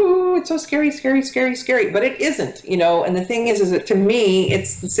about, ooh, it's so scary, scary, scary, scary, but it isn't, and the thing is that to me,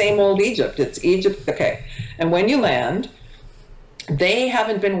 it's the same old Egypt. It's Egypt, okay. And when you land, they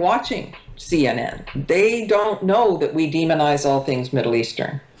haven't been watching CNN. They don't know that we demonize all things Middle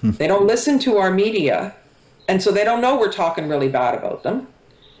Eastern. They don't listen to our media, and so they don't know we're talking really bad about them.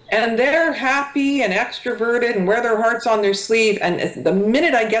 And they're happy and extroverted and wear their hearts on their sleeve. And the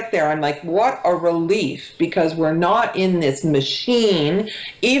minute I get there, I'm like, what a relief, because we're not in this machine,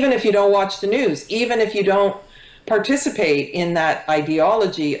 even if you don't watch the news, even if you don't participate in that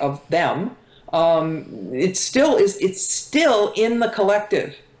ideology of them. It's still in the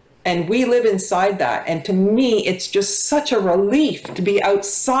collective. And we live inside that. And to me, it's just such a relief to be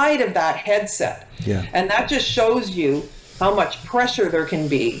outside of that headset. Yeah. And that just shows you how much pressure there can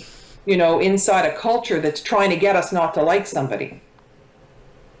be, you know, inside a culture that's trying to get us not to like somebody.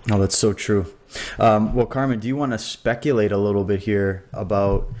 Oh, that's so true. Well, Carmen, do you want to speculate a little bit here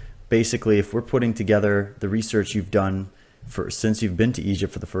about basically if we're putting together the research you've done since you've been to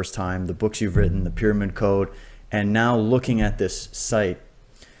Egypt for the first time, the books you've written, the Pyramid Code, and now looking at this site?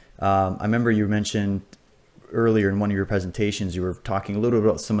 I remember you mentioned earlier in one of your presentations, you were talking a little bit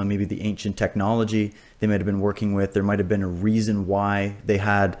about some of maybe the ancient technology they might have been working with. There might have been a reason why they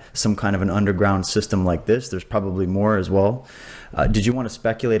had some kind of an underground system like this. There's probably more as well. Did you want to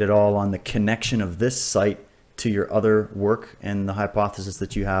speculate at all on the connection of this site to your other work and the hypothesis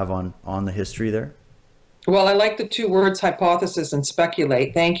that you have on the history there? Well, I like the two words hypothesis and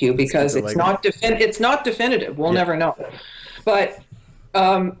speculate. Thank you, because it's not definitive. We'll never know. But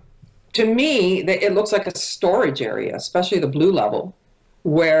to me, it looks like a storage area, especially the blue level,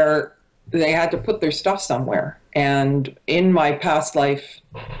 where they had to put their stuff somewhere. And in my past life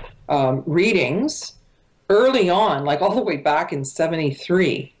readings, early on, like all the way back in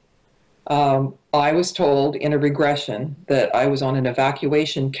 73, I was told in a regression that I was on an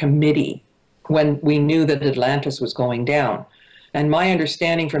evacuation committee when we knew that Atlantis was going down. And my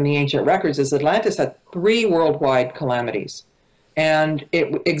understanding from the ancient records is Atlantis had 3 worldwide calamities. And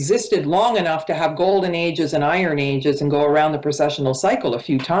it existed long enough to have golden ages and iron ages and go around the precessional cycle a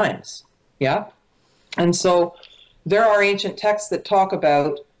few times. Yeah. And so there are ancient texts that talk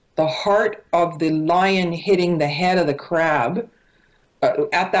about the heart of the lion hitting the head of the crab.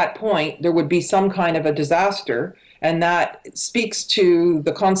 At that point, there would be some kind of a disaster. And that speaks to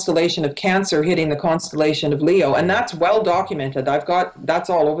the constellation of Cancer hitting the constellation of Leo. And that's well documented. That's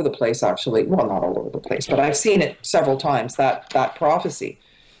all over the place, actually. Well, not all over the place, but I've seen it several times, that prophecy.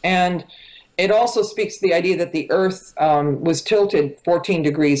 And it also speaks to the idea that the Earth was tilted 14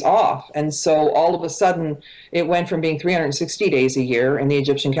 degrees off. And so all of a sudden, it went from being 360 days a year in the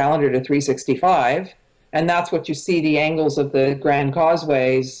Egyptian calendar to 365. And that's what you see, the angles of the Grand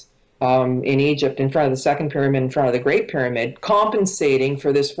Causeways in Egypt in front of the second pyramid, in front of the Great Pyramid, compensating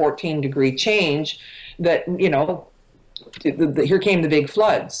for this 14-degree change that, you know, here came the big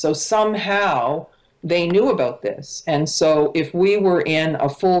floods. So somehow they knew about this. And so if we were in a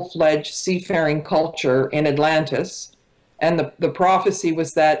full-fledged seafaring culture in Atlantis, and the prophecy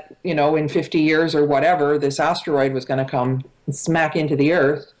was that, you know, in 50 years or whatever, this asteroid was going to come and smack into the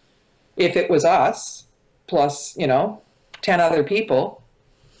Earth, if it was us, plus, you know, 10 other people,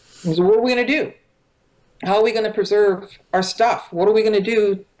 so what are we going to do? How are we going to preserve our stuff? What are we going to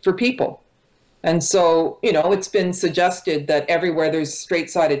do for people? And so, you know, it's been suggested that everywhere there's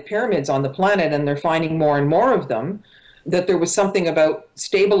straight-sided pyramids on the planet, and they're finding more and more of them, that there was something about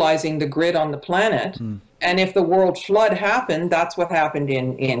stabilizing the grid on the planet. And if the world flood happened, that's what happened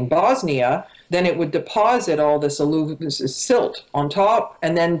in Bosnia, then it would deposit all this silt on top,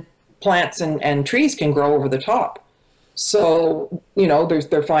 and then plants and trees can grow over the top. So, you know,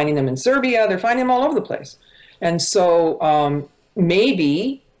 they're finding them in Serbia, they're finding them all over the place. And so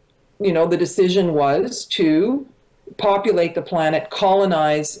maybe, you know, the decision was to populate the planet,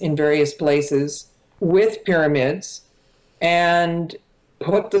 colonize in various places with pyramids, and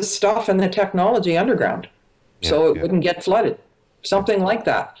put the stuff and the technology underground so it wouldn't get flooded, something like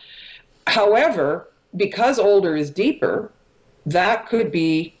that. However, because older is deeper, that could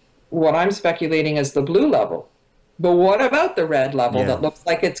be what I'm speculating as the blue level. But what about the red level that looks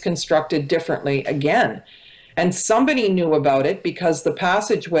like it's constructed differently again? And somebody knew about it because the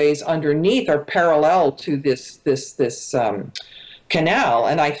passageways underneath are parallel to this canal.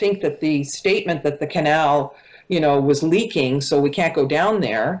 And I think that the statement that the canal, you know, was leaking, so we can't go down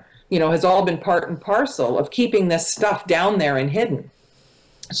there, you know, has all been part and parcel of keeping this stuff down there and hidden.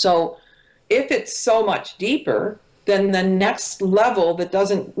 So if it's so much deeper, then the next level that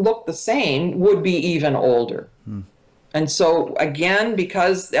doesn't look the same would be even older. And so again,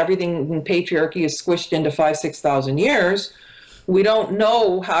 because everything in patriarchy is squished into 5,000-6,000 years, we don't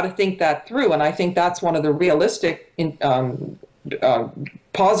know how to think that through. And I think that's one of the realistic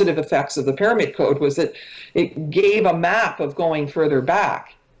positive effects of the Pyramid Code was that it gave a map of going further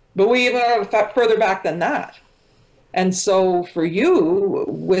back. But we even are further back than that. And so for you,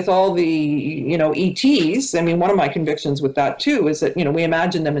 with all the, ETs, I mean, one of my convictions with that too is that, we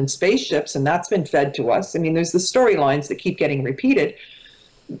imagine them in spaceships, and that's been fed to us. I mean, there's the storylines that keep getting repeated,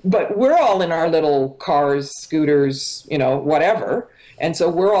 but we're all in our little cars, scooters, whatever. And so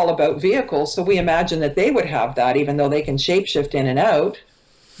we're all about vehicles. So we imagine that they would have that, even though they can shapeshift in and out.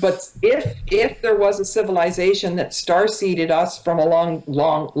 But if there was a civilization that star-seeded us from a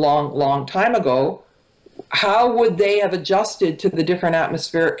long time ago, how would they have adjusted to the different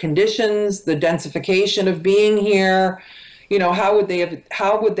atmospheric conditions, the densification of being here? How would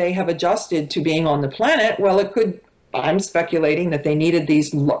they have adjusted to being on the planet? Well, I'm speculating that they needed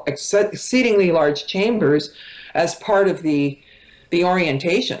these exceedingly large chambers as part of the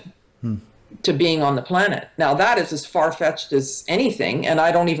orientation to being on the planet. Now, that is as far-fetched as anything, and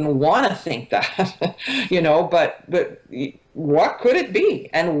I don't even want to think that, but what could it be,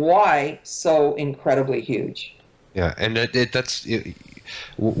 and why so incredibly huge? Yeah, and that's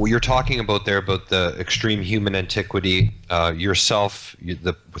what you're talking about there, about the extreme human antiquity. Yourself,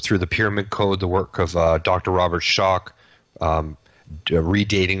 through the Pyramid Code, the work of Dr. Robert Schoch,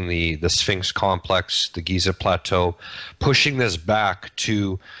 redating the Sphinx complex, the Giza Plateau, pushing this back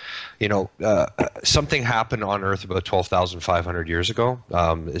to, something happened on Earth about 12,500 years ago.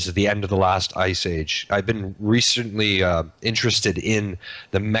 This is the end of the last ice age. I've been recently interested in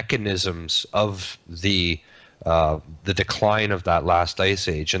the mechanisms of the decline of that last ice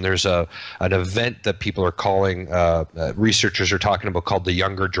age, and there's an event that people are calling, researchers are talking about, called the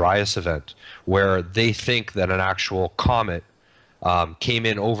Younger Dryas event, where they think that an actual comet came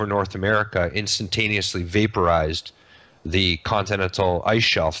in over North America, instantaneously vaporized the continental ice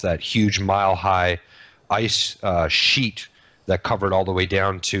shelf, that huge mile-high ice sheet that covered all the way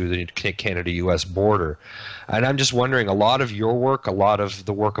down to the Canada-U.S. border. And I'm just wondering, a lot of your work, a lot of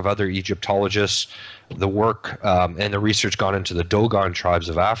the work of other Egyptologists, the work and the research gone into the Dogon tribes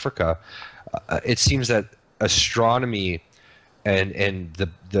of Africa, it seems that astronomy and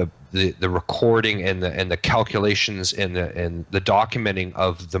the recording and the calculations and the documenting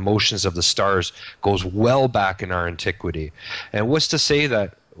of the motions of the stars goes well back in our antiquity. And what's to say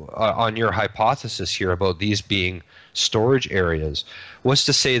that on your hypothesis here about these being storage areas, what's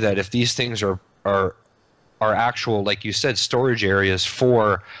to say that if these things are actual, like you said, storage areas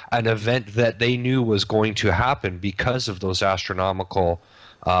for an event that they knew was going to happen because of those astronomical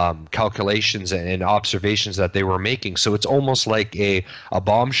calculations and observations that they were making? So it's almost like a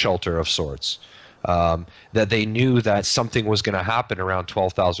bomb shelter of sorts, that they knew that something was going to happen around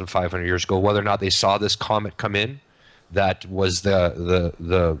 12,500 years ago. Whether or not they saw this comet come in, that was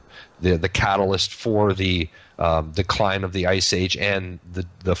the catalyst for the decline of the ice age and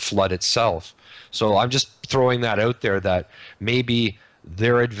the flood itself. So I'm just throwing that out there, that maybe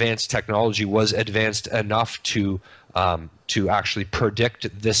their advanced technology was advanced enough to actually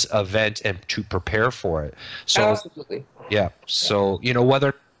predict this event and to prepare for it. So, absolutely. Yeah. So,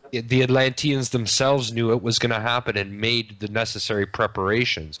 whether the Atlanteans themselves knew it was going to happen and made the necessary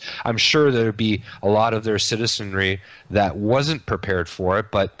preparations. I'm sure there'd be a lot of their citizenry that wasn't prepared for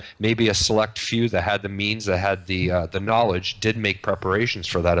it, but maybe a select few that had the means, that had the knowledge, did make preparations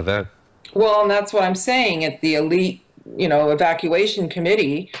for that event. Well, and that's what I'm saying. At the elite, evacuation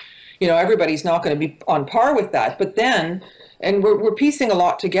committee, everybody's not going to be on par with that. But then, and we're piecing a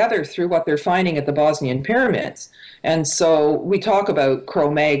lot together through what they're finding at the Bosnian pyramids. And so we talk about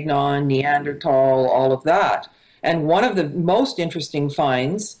Cro-Magnon, Neanderthal, all of that. And one of the most interesting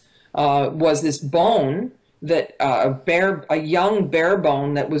finds was this bone, that a young bear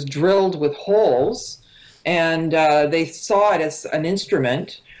bone that was drilled with holes, and they saw it as an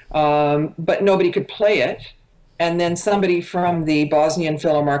instrument, but nobody could play it. And then somebody from the Bosnian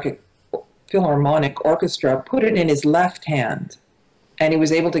Philharmonic Orchestra put it in his left hand, and he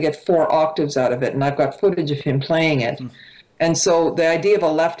was able to get 4 octaves out of it, and I've got footage of him playing it. And so the idea of a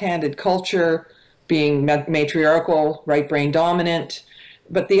left-handed culture being matriarchal, right brain dominant,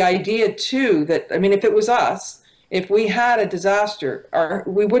 but the idea too that, I mean, if it was us, if we had a disaster,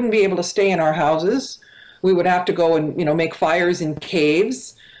 we wouldn't be able to stay in our houses. We would have to go and make fires in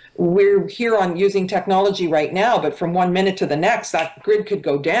caves. We're here on using technology right now, but from 1 minute to the next, that grid could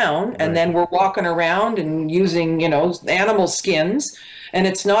go down, and then we're walking around and using, animal skins. And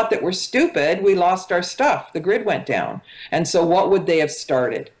it's not that we're stupid. We lost our stuff. The grid went down. And so what would they have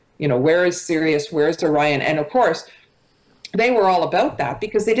started? Where is Sirius? Where is Orion? And of course, they were all about that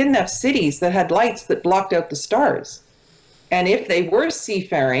because they didn't have cities that had lights that blocked out the stars. And if they were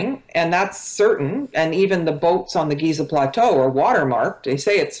seafaring, and that's certain, and even the boats on the Giza Plateau are watermarked. They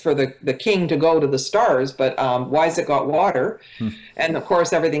say it's for the king to go to the stars, but why has it got water? And of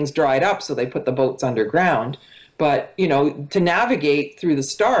course, everything's dried up, so they put the boats underground. But, you know, to navigate through the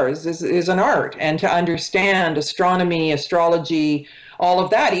stars is an art, and to understand astronomy, astrology, all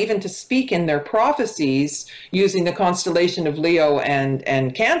of that, even to speak in their prophecies using the constellation of Leo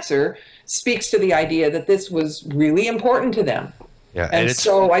and Cancer, speaks to the idea that this was really important to them. Yeah, and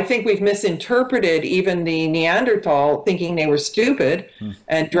so I think we've misinterpreted even the Neanderthal, thinking they were stupid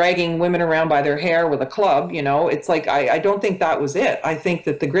and dragging women around by their hair with a club. You know, it's like, I don't think that was it. I think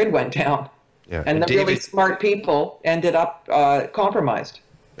that the grid went down. Yeah. And the David, really smart people ended up compromised.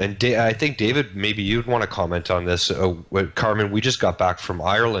 And I think, David, maybe you'd want to comment on this. Carmen, we just got back from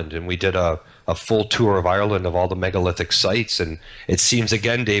Ireland, and we did a full tour of Ireland of all the megalithic sites. And it seems,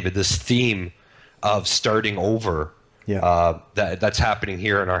 again, David, this theme of starting over, that's happening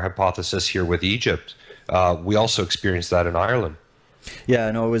here in our hypothesis here with Egypt. We also experienced that in Ireland. Yeah,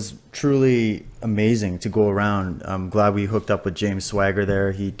 no, it was truly amazing to go around. I'm glad we hooked up with James Swagger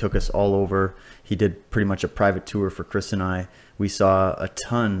there. He took us all over. He did pretty much a private tour for Chris and I. We saw a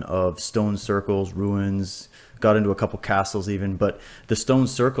ton of stone circles, ruins, got into a couple castles even, but the stone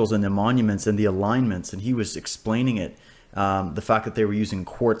circles and the monuments and the alignments, and he was explaining it, the fact that they were using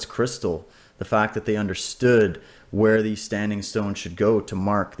quartz crystal, the fact that they understood where these standing stones should go to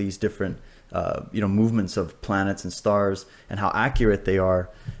mark these different movements of planets and stars, and how accurate they are,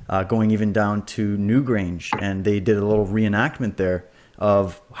 going even down to Newgrange. And they did a little reenactment there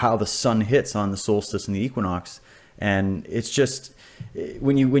of how the sun hits on the solstice and the equinox. And it's just,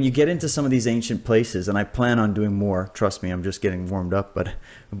 when you get into some of these ancient places, and I plan on doing more, trust me, I'm just getting warmed up, but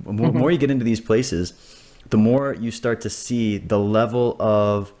the more you get into these places, the more you start to see the level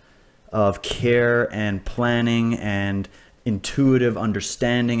of care and planning and intuitive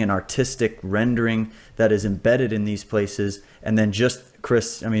understanding and artistic rendering that is embedded in these places. And then just,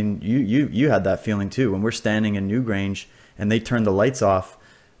 Chris, I mean, you had that feeling too when we're standing in Newgrange and they turn the lights off.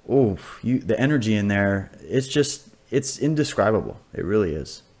 Oh, the energy in there, it's indescribable. It really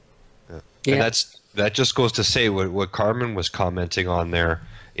is. Yeah. And that just goes to say what Carmen was commenting on there.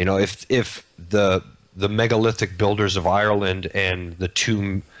 You know, if the megalithic builders of Ireland and the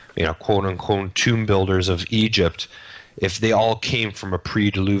tomb, quote unquote tomb builders of Egypt, if they all came from a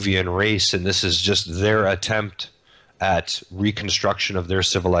pre-Diluvian race, and this is just their attempt at reconstruction of their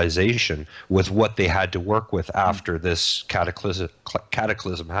civilization with what they had to work with after this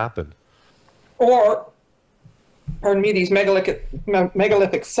cataclysm happened. Or, pardon me, these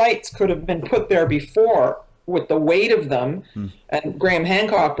megalithic sites could have been put there before with the weight of them. And Graham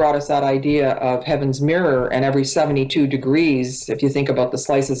Hancock brought us that idea of heaven's mirror, and every 72 degrees, if you think about the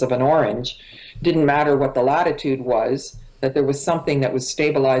slices of an orange, didn't matter what the latitude was, that there was something that was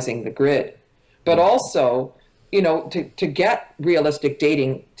stabilizing the grid. But also, to get realistic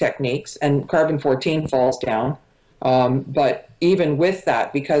dating techniques, and carbon-14 falls down, but even with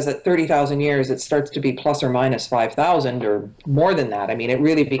that, because at 30,000 years, it starts to be plus or minus 5,000 or more than that. I mean, it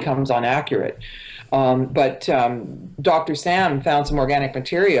really becomes inaccurate. But Dr. Sam found some organic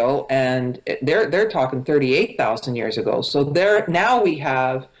material, and they're talking 38,000 years ago. So now we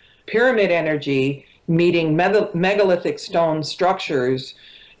have pyramid energy meeting megalithic stone structures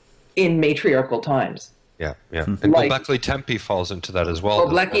in matriarchal times. Yeah. And Göbekli Tepe falls into that as well.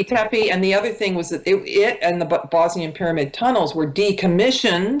 Göbekli Tepe, and the other thing was that it and the Bosnian pyramid tunnels were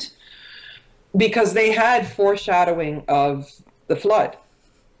decommissioned because they had foreshadowing of the flood.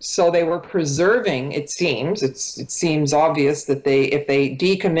 So they were preserving, it seems obvious that if they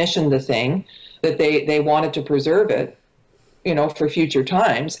decommissioned the thing, that they wanted to preserve it, for future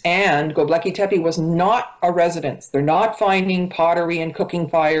times. And Göbekli Tepe was not a residence. They're not finding pottery and cooking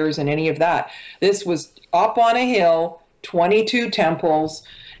fires and any of that. This was up on a hill, 22 temples,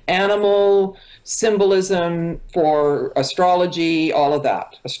 animal symbolism for astrology, all of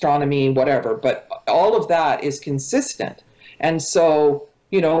that, astronomy, whatever. But all of that is consistent. And so,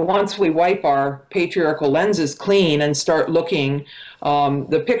 once we wipe our patriarchal lenses clean and start looking,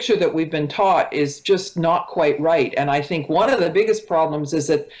 the picture that we've been taught is just not quite right. And I think one of the biggest problems is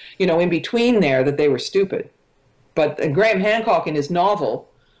that, in between there, that they were stupid. But Graham Hancock in his novel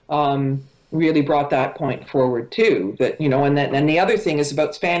really brought that point forward too, that, and the other thing is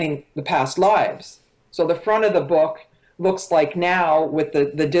about spanning the past lives. So the front of the book looks like now with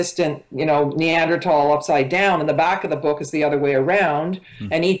the distant, Neanderthal upside down, and the back of the book is the other way around.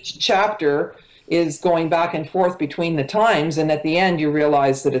 And each chapter is going back and forth between the times, and at the end you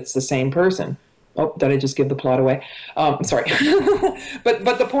realize that it's the same person. Oh, did I just give the plot away? Sorry.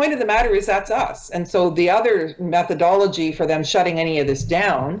 But the point of the matter is that's us. And so the other methodology for them shutting any of this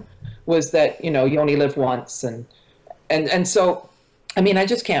down was that, you only live once. And so, I mean, I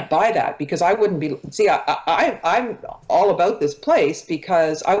just can't buy that, because I wouldn't be, see, I'm all about this place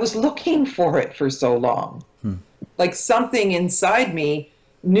because I was looking for it for so long. Like something inside me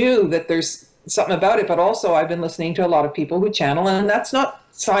knew that there's something about it, but also I've been listening to a lot of people who channel, and that's not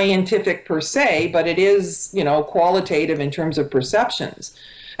scientific per se, but it is, qualitative in terms of perceptions.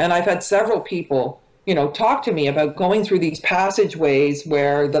 And I've had several people, talk to me about going through these passageways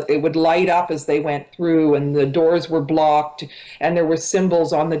where it would light up as they went through, and the doors were blocked, and there were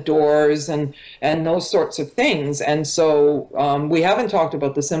symbols on the doors, and those sorts of things. And so we haven't talked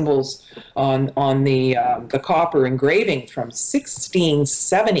about the symbols on the copper engraving from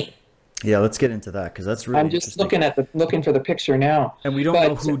 1670. Yeah, let's get into that, because that's really I'm just looking for the picture now. And we don't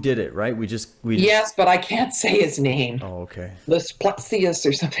know who did it, right? We just Yes, but I can't say his name. Oh, okay. Lesplius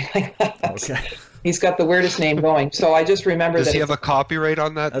or something like that. Okay. He's got the weirdest name going. So I just remember that. Does he have a copyright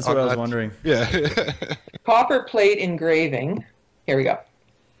on that? That's what I was wondering. Yeah. Copper plate engraving. Here we go.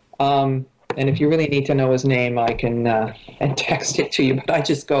 And if you really need to know his name, I can and text it to you. But I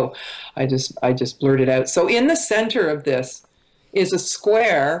just blurt it out. So in the center of this is a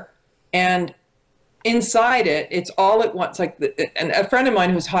square. And inside it, it's all at once, and a friend of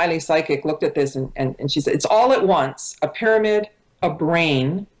mine who's highly psychic looked at this and she said, it's all at once, a pyramid, a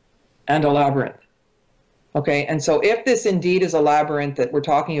brain, and a labyrinth. Okay, and so if this indeed is a labyrinth that we're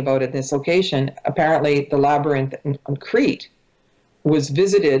talking about at this location, apparently the labyrinth on Crete was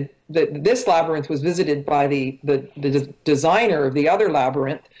visited, this labyrinth was visited by the designer of the other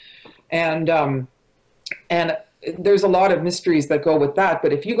labyrinth, and there's a lot of mysteries that go with that.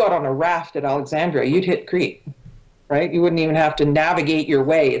 But if you got on a raft at Alexandria, you'd hit Crete, right? You wouldn't even have to navigate your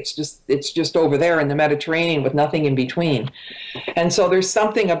way. It's just over there in the Mediterranean with nothing in between. And so there's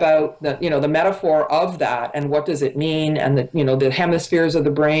something about the metaphor of that, and what does it mean, and the hemispheres of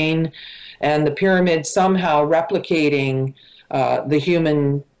the brain, and the pyramid somehow replicating the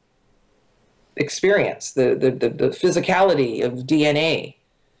human experience, the physicality of DNA.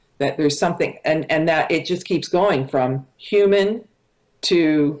 That there's something, and that it just keeps going from human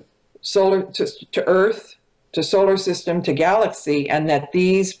to solar to Earth to solar system to galaxy, and that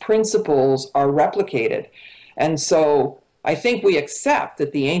these principles are replicated. And so I think we accept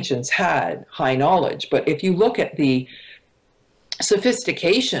that the ancients had high knowledge, but if you look at the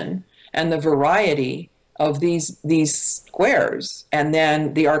sophistication and the variety of these squares, and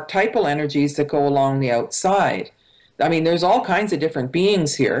then the archetypal energies that go along the outside, I mean, there's all kinds of different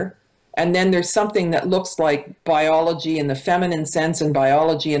beings here. And then there's something that looks like biology in the feminine sense and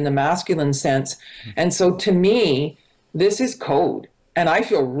biology in the masculine sense. And so to me, this is code. And I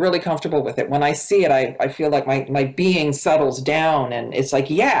feel really comfortable with it. When I see it, I feel like my being settles down. And it's like,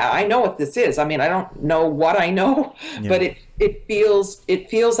 yeah, I know what this is. I mean, I don't know what I know, but it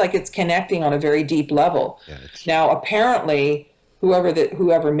feels like it's connecting on a very deep level. Yeah, now, apparently,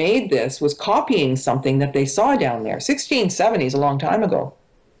 whoever made this was copying something that they saw down there. 1670 is a long time ago.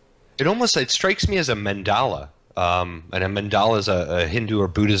 It strikes me as a mandala, and a mandala is a Hindu or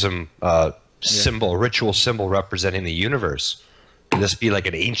Buddhism symbol, ritual symbol representing the universe. Could this be like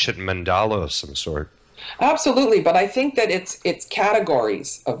an ancient mandala of some sort? Absolutely, but I think that it's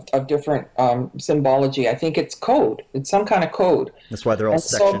categories of different symbology. I think it's code. It's some kind of code. That's why they're all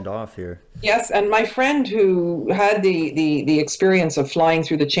sectioned off here. Yes, and my friend who had the experience of flying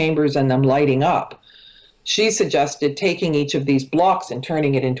through the chambers and them lighting up, she suggested taking each of these blocks and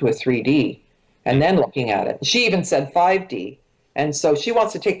turning it into a 3D and then looking at it. She even said 5D. And so she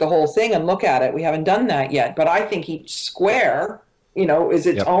wants to take the whole thing and look at it. We haven't done that yet, but I think each square, is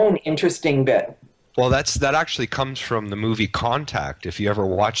its own interesting bit. Well, that actually comes from the movie Contact. If you ever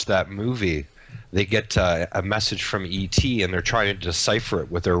watch that movie, they get a message from ET, and they're trying to decipher it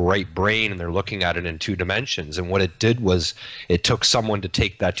with their right brain, and they're looking at it in 2 dimensions. And what it did was it took someone to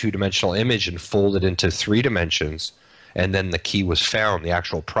take that 2-dimensional image and fold it into 3 dimensions, and then the key was found, the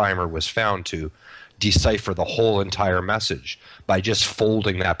actual primer was found to decipher the whole entire message by just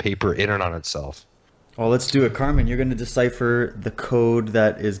folding that paper in and on itself. Well, let's do it, Carmen. You're going to decipher the code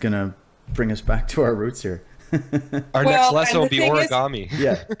that is going to bring us back to our roots here. Our next lesson will be origami.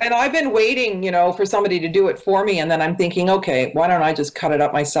 Yeah. And I've been waiting, for somebody to do it for me. And then I'm thinking, okay, why don't I just cut it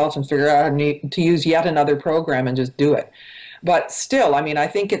up myself and figure out how to use yet another program and just do it. But still, I mean, I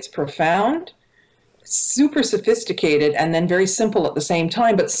think it's profound, super sophisticated, and then very simple at the same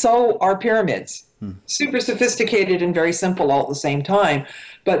time. But so are pyramids. Super sophisticated and very simple all at the same time.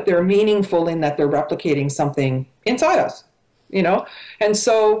 But they're meaningful in that they're replicating something inside us, And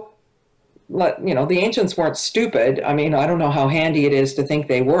so the ancients weren't stupid. I mean, I don't know how handy it is to think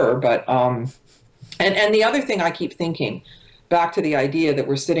they were, but and the other thing I keep thinking, back to the idea that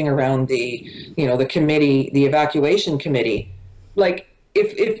we're sitting around the committee, the evacuation committee, like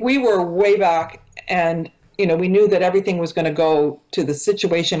if we were way back and we knew that everything was going to go to the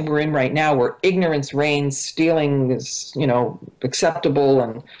situation we're in right now, where ignorance reigns, stealing is acceptable,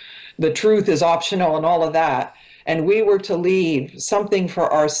 and the truth is optional, and all of that, and we were to leave something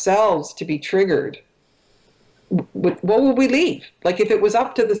for ourselves to be triggered, what would we leave? Like, if it was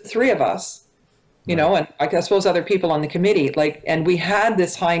up to the three of us, and I suppose other people on the committee, and we had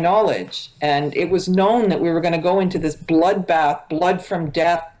this high knowledge, and it was known that we were going to go into this bloodbath, blood from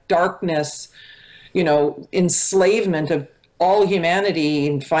death, darkness, enslavement of all humanity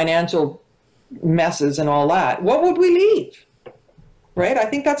and financial messes and all that, what would we leave? Right? I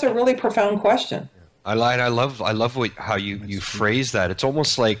think that's a really profound question. I love how you phrase that. It's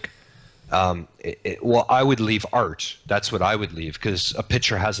almost like, well, I would leave art. That's what I would leave, because a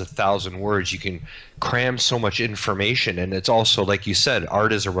picture has 1,000 words. You can cram so much information, and it's also, like you said,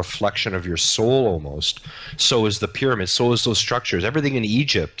 art is a reflection of your soul almost. So is the pyramid. So is those structures. Everything in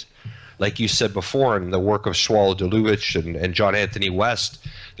Egypt, like you said before, in the work of Schwal Deluich and John Anthony West,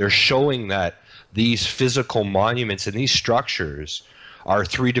 they're showing that these physical monuments and these structures are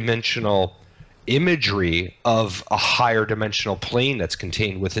three-dimensional imagery of a higher dimensional plane that's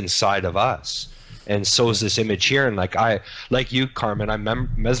contained within inside of us. And so is this image here. And like you, Carmen, I'm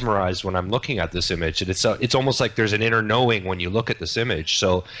mesmerized when I'm looking at this image. And it's almost like there's an inner knowing when you look at this image.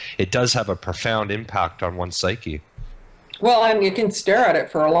 So it does have a profound impact on one's psyche. Well, and you can stare at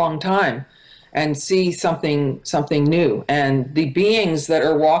it for a long time and see something new. And the beings that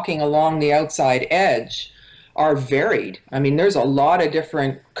are walking along the outside edge are varied. I mean, there's a lot of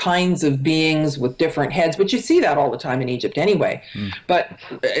different kinds of beings with different heads, but you see that all the time in Egypt anyway. But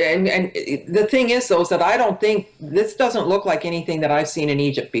and the thing is, though, is that I don't think this doesn't look like anything that I've seen in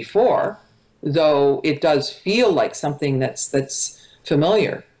Egypt before, though it does feel like something that's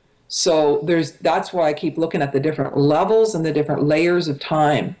familiar. So that's why I keep looking at the different levels and the different layers of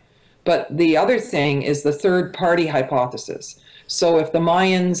time. But the other thing is the third party hypothesis. So if the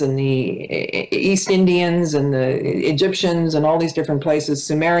Mayans and the East Indians and the Egyptians and all these different places,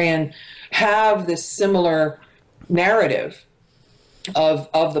 Sumerian, have this similar narrative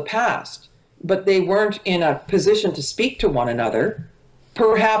of the past, but they weren't in a position to speak to one another,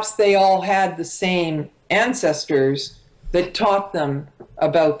 perhaps they all had the same ancestors that taught them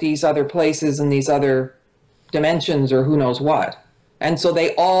about these other places and these other dimensions or who knows what. And so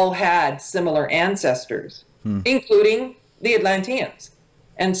they all had similar ancestors, including the Atlanteans.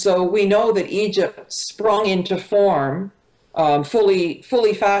 And so we know that Egypt sprung into form,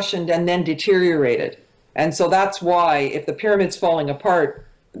 fully fashioned, and then deteriorated. And so that's why, if the pyramid's falling apart,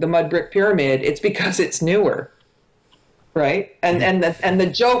 the mud brick pyramid, it's because it's newer, right? And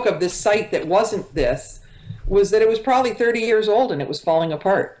the joke of this site that wasn't this was that it was probably 30 years old and it was falling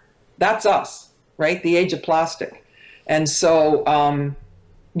apart. That's us, right? The age of plastic. And so,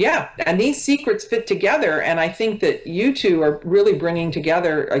 yeah, and these secrets fit together. And I think that you two are really bringing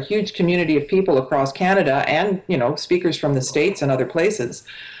together a huge community of people across Canada and, speakers from the States and other places,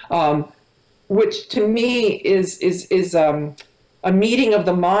 which to me is a meeting of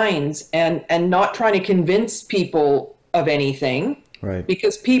the minds and not trying to convince people of anything. Right.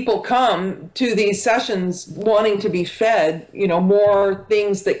 Because people come to these sessions wanting to be fed, more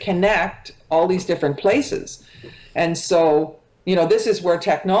things that connect all these different places. And so, this is where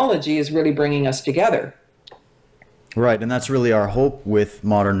technology is really bringing us together. Right. And that's really our hope with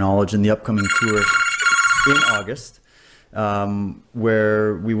Modern Knowledge and the upcoming tour in August,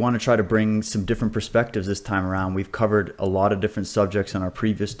 where we want to try to bring some different perspectives this time around. We've covered a lot of different subjects on our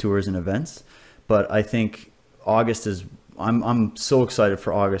previous tours and events, but I think August is, I'm so excited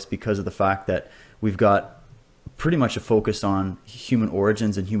for August because of the fact that we've got pretty much a focus on human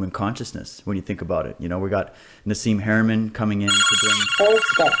origins and human consciousness when you think about it. We got Nassim Harriman coming in to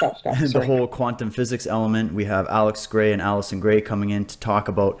bring the whole quantum physics element. We have Alex Gray and Allison Gray coming in to talk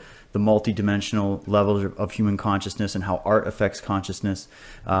about the multidimensional levels of human consciousness and how art affects consciousness.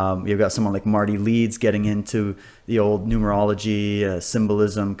 You've got someone like Marty Leeds getting into the old numerology,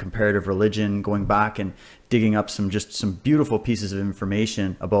 symbolism, comparative religion, going back and digging up some beautiful pieces of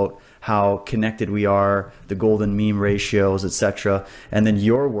information about how connected we are, the golden mean ratios, etc. And then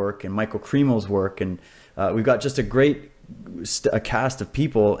your work and Michael Cremo's work, and we've got just a great cast of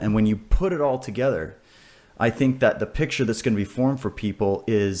people. And when you put it all together, I think that the picture that's going to be formed for people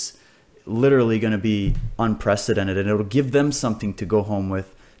is literally going to be unprecedented, and it'll give them something to go home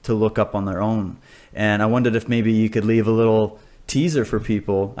with, to look up on their own. And I wondered if maybe you could leave a little teaser for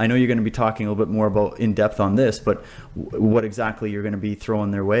people. I know you're going to be talking a little bit more about in depth on this, but what exactly you're going to be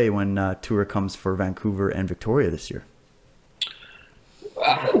throwing their way when tour comes for Vancouver and Victoria this year?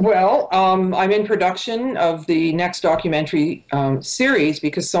 Well, I'm in production of the next documentary series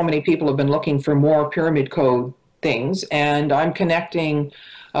because so many people have been looking for more pyramid code things, and I'm connecting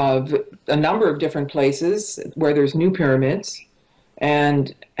a number of different places where there's new pyramids,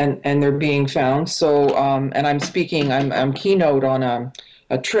 and they're being found. So, and I'm keynote on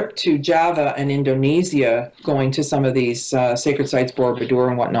a trip to Java and Indonesia, going to some of these sacred sites, Borobudur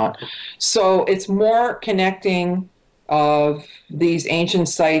and whatnot. So it's more connecting of these ancient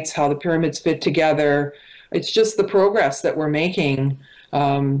sites, how the pyramids fit together. It's just the progress that we're making,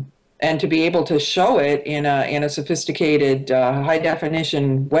 and to be able to show it in a sophisticated, high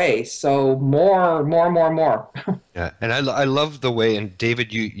definition way. So more. Yeah, and I love the way, and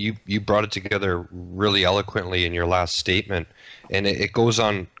David, you brought it together really eloquently in your last statement, and it goes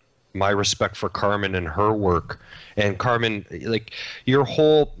on my respect for Carmen and her work. And Carmen, like your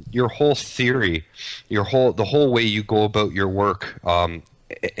whole theory, the whole way you go about your work,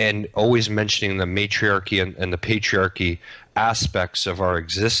 and always mentioning the matriarchy and the patriarchy aspects of our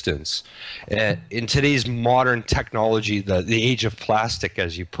existence. In today's modern technology, the age of plastic,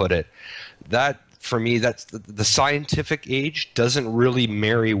 as you put it, that for me, that's the scientific age doesn't really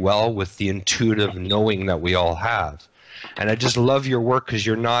marry well with the intuitive knowing that we all have. And I just love your work because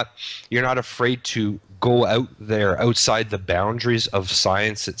you're not afraid to go out there outside the boundaries of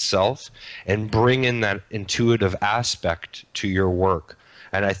science itself and bring in that intuitive aspect to your work.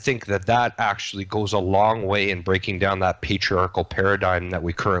 And I think that actually goes a long way in breaking down that patriarchal paradigm that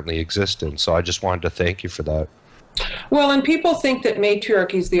we currently exist in. So I just wanted to thank you for that. Well, and people think that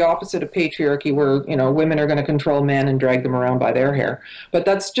matriarchy is the opposite of patriarchy, where, you know, women are going to control men and drag them around by their hair. But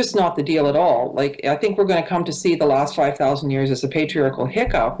that's just not the deal at all. Like, I think we're going to come to see the last 5,000 years as a patriarchal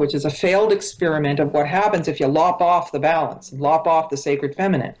hiccup, which is a failed experiment of what happens if you lop off the balance, lop off the sacred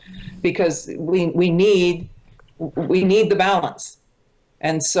feminine, because we need the balance.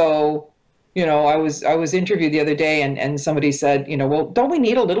 And so, you know, I was interviewed the other day, and somebody said, you know, well, don't we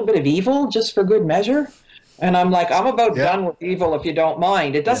need a little bit of evil just for good measure? And I'm like, I'm about done with evil, if you don't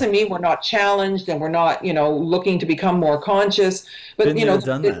mind. It doesn't mean we're not challenged and we're not, you know, looking to become more conscious. But, you know,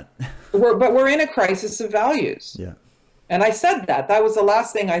 we're in a crisis of values. Yeah. And I said that. That was the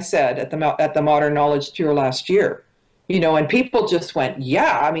last thing I said at the Modern Knowledge Tour last year. You know, and people just went,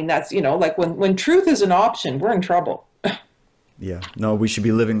 yeah. I mean, that's, you know, like when truth is an option, we're in trouble. Yeah. No, we should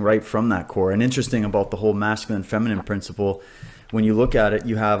be living right from that core. And interesting about the whole masculine feminine principle, when you look at it,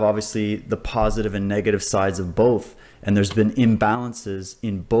 you have obviously the positive and negative sides of both. And there's been imbalances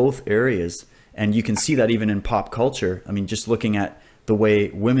in both areas. And you can see that even in pop culture. I mean, just looking at the way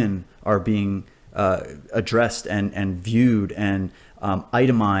women are being addressed and viewed and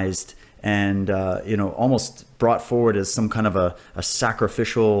itemized and, you know, almost brought forward as some kind of a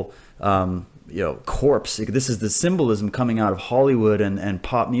sacrificial, you know, corpse. This is the symbolism coming out of Hollywood and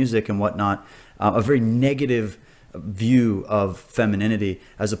pop music and whatnot, a very negative view of femininity,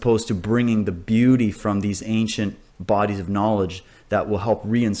 as opposed to bringing the beauty from these ancient bodies of knowledge that will help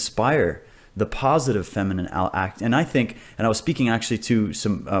re-inspire the positive feminine act. And I think, and I was speaking actually to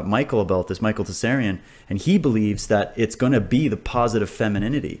some Michael about this, Michael Tessarian, and he believes that it's going to be the positive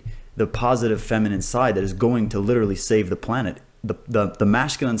femininity, the positive feminine side that is going to literally save the planet. The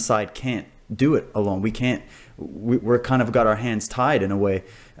masculine side can't do it alone. We're kind of got our hands tied in a way,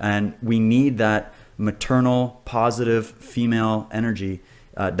 and we need that maternal, positive female energy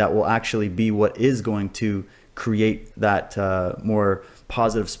that will actually be what is going to create that more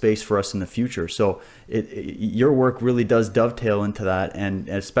positive space for us in the future. So your work really does dovetail into that, and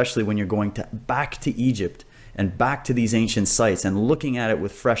especially when you're going back to Egypt and back to these ancient sites and looking at it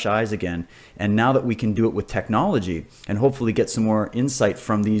with fresh eyes again. And now that we can do it with technology and hopefully get some more insight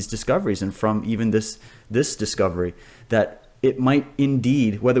from these discoveries and from even this discovery, that it might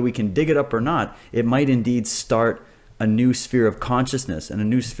indeed, whether we can dig it up or not, it might indeed start a new sphere of consciousness and a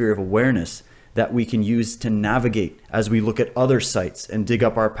new sphere of awareness that we can use to navigate as we look at other sites and dig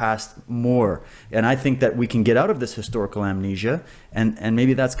up our past more. And I think that we can get out of this historical amnesia, and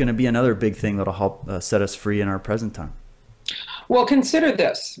maybe that's going to be another big thing that'll help set us free in our present time. Well, consider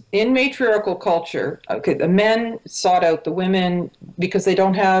this. In matriarchal culture, okay, the men sought out the women because they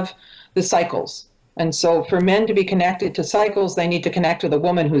don't have the cycles. And so for men to be connected to cycles, they need to connect to the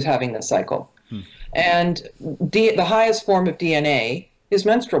woman who's having the cycle. And the highest form of DNA is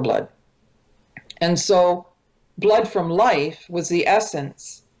menstrual blood. And so blood from life was the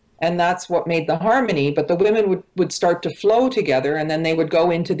essence, and that's what made the harmony. But the women would start to flow together, and then they would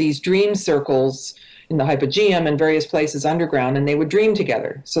go into these dream circles, in the hypogeum and various places underground, and they would dream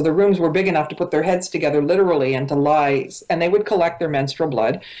together. So the rooms were big enough to put their heads together literally and to lie, and they would collect their menstrual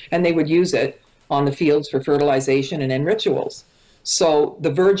blood and they would use it on the fields for fertilization and in rituals. So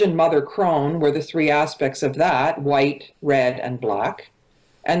the Virgin Mother Crone were the three aspects of that: white, red, and black.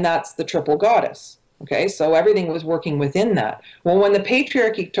 And that's the triple goddess. Okay, so everything was working within that. Well, when the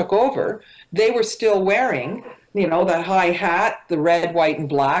patriarchy took over, they were still wearing, you know, that high hat, the red, white, and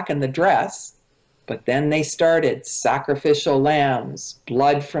black, and the dress. But then they started sacrificial lambs,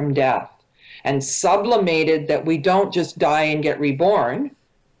 blood from death, and sublimated that we don't just die and get reborn,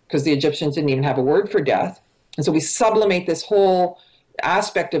 because the Egyptians didn't even have a word for death. And so we sublimate this whole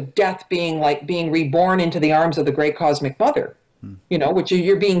aspect of death being like being reborn into the arms of the great cosmic mother, you know, which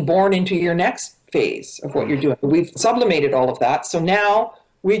you're being born into your next phase of what you're doing. We've sublimated all of that. So now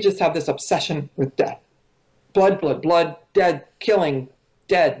we just have this obsession with death. Blood, blood, blood, dead, killing,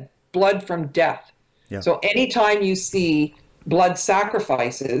 dead, blood from death. Yeah. So anytime you see blood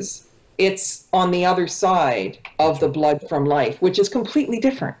sacrifices, it's on the other side of the blood from life, which is completely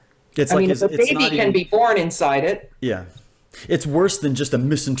different. It's I like mean, if a baby can be born inside it. Yeah. It's worse than just a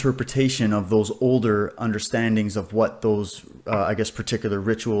misinterpretation of those older understandings of what those, I guess, particular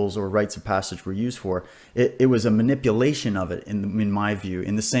rituals or rites of passage were used for. It was a manipulation of it, in my view,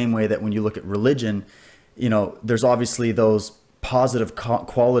 in the same way that when you look at religion, you know, there's obviously those positive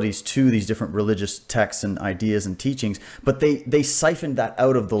qualities to these different religious texts and ideas and teachings, but they siphoned that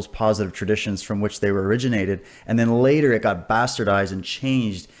out of those positive traditions from which they were originated. And then later it got bastardized and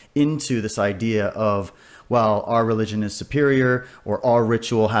changed into this idea of, well, our religion is superior, or our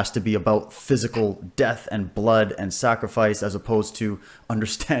ritual has to be about physical death and blood and sacrifice, as opposed to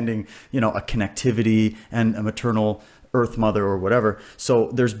understanding, you know, a connectivity and a maternal earth mother or whatever.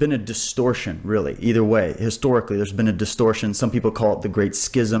 So there's been a distortion, really, either way. Historically, there's been a distortion. Some people call it the Great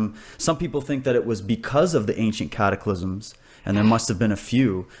Schism. Some people think that it was because of the ancient cataclysms, and there must have been a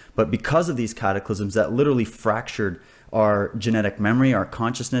few, but because of these cataclysms that literally fractured our genetic memory, our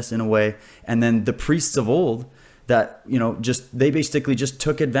consciousness in a way. And then the priests of old that, you know, they basically just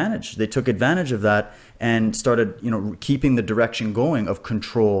took advantage. They took advantage of that and started, you know, keeping the direction going of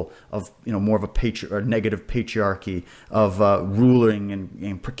control, of, you know, more of a negative patriarchy, of ruling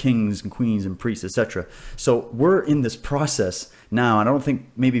and kings and queens and priests, etc. So we're in this process now. I don't think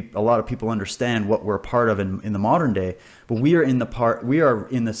maybe a lot of people understand what we're a part of in the modern day, but we are in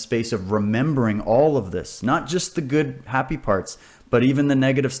the space of remembering all of this, not just the good, happy parts, but even the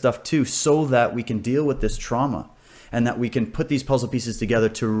negative stuff too, so that we can deal with this trauma and that we can put these puzzle pieces together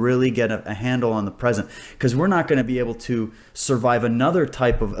to really get a handle on the present. Because we're not going to be able to survive another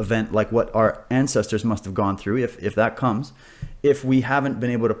type of event like what our ancestors must have gone through, if that comes, if we haven't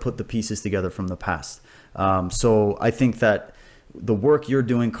been able to put the pieces together from the past. So I think that the work you're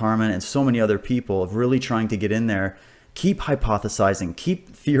doing, Carmen, and so many other people of really trying to get in there, keep hypothesizing, keep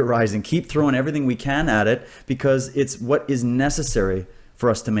theorizing, keep throwing everything we can at it, because it's what is necessary for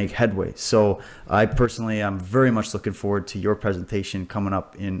us to make headway. So I personally am very much looking forward to your presentation coming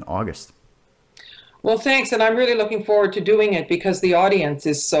up in August. Well, thanks. And I'm really looking forward to doing it because the audience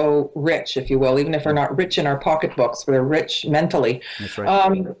is so rich, if you will, even if we're not rich in our pocketbooks, we're rich mentally. That's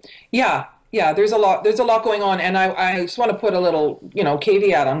right. Yeah, there's a lot going on. And I just want to put a little, you know,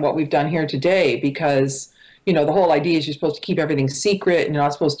 caveat on what we've done here today, because, you know, the whole idea is you're supposed to keep everything secret and you're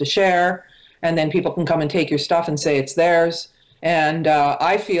not supposed to share. And then people can come and take your stuff and say it's theirs. And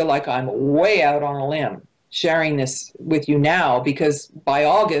I feel like I'm way out on a limb sharing this with you now, because by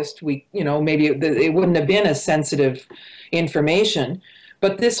August, maybe it wouldn't have been as sensitive information.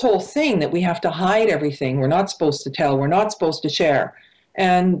 But this whole thing that we have to hide everything, we're not supposed to tell, we're not supposed to share.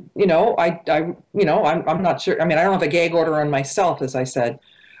 And, you know, I'm not sure. I mean, I don't have a gag order on myself, as I said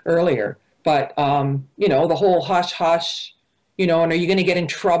earlier, but, you know, the whole hush hush, you know, and are you going to get in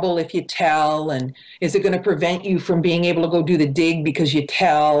trouble if you tell? And is it going to prevent you from being able to go do the dig because you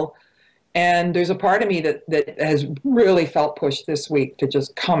tell? And there's a part of me that has really felt pushed this week to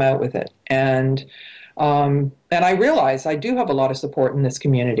just come out with it. And I realize I do have a lot of support in this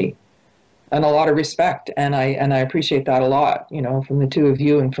community and a lot of respect. And I appreciate that a lot, you know, from the two of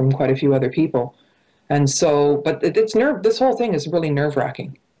you and from quite a few other people. And so, but this whole thing is really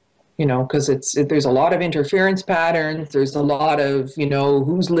nerve-wracking. You know, because there's a lot of interference patterns. There's a lot of, you know,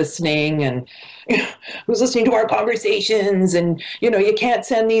 who's listening and who's listening to our conversations. And, you know, you can't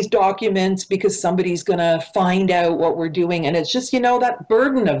send these documents because somebody's going to find out what we're doing. And it's just, you know, that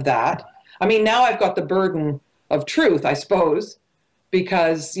burden of that. I mean, now I've got the burden of truth, I suppose,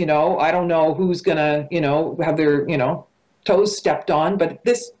 because, you know, I don't know who's going to, you know, have their, you know, toes stepped on. But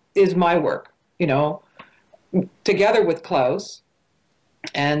this is my work, you know, together with Klaus.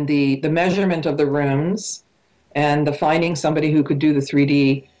 and the measurement of the rooms and the finding somebody who could do the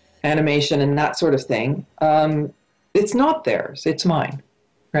 3D animation and that sort of thing, it's not theirs, it's mine,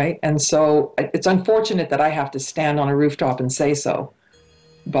 right? And so it's unfortunate that I have to stand on a rooftop and say so,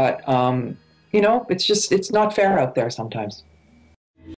 but you know, it's not fair out there sometimes.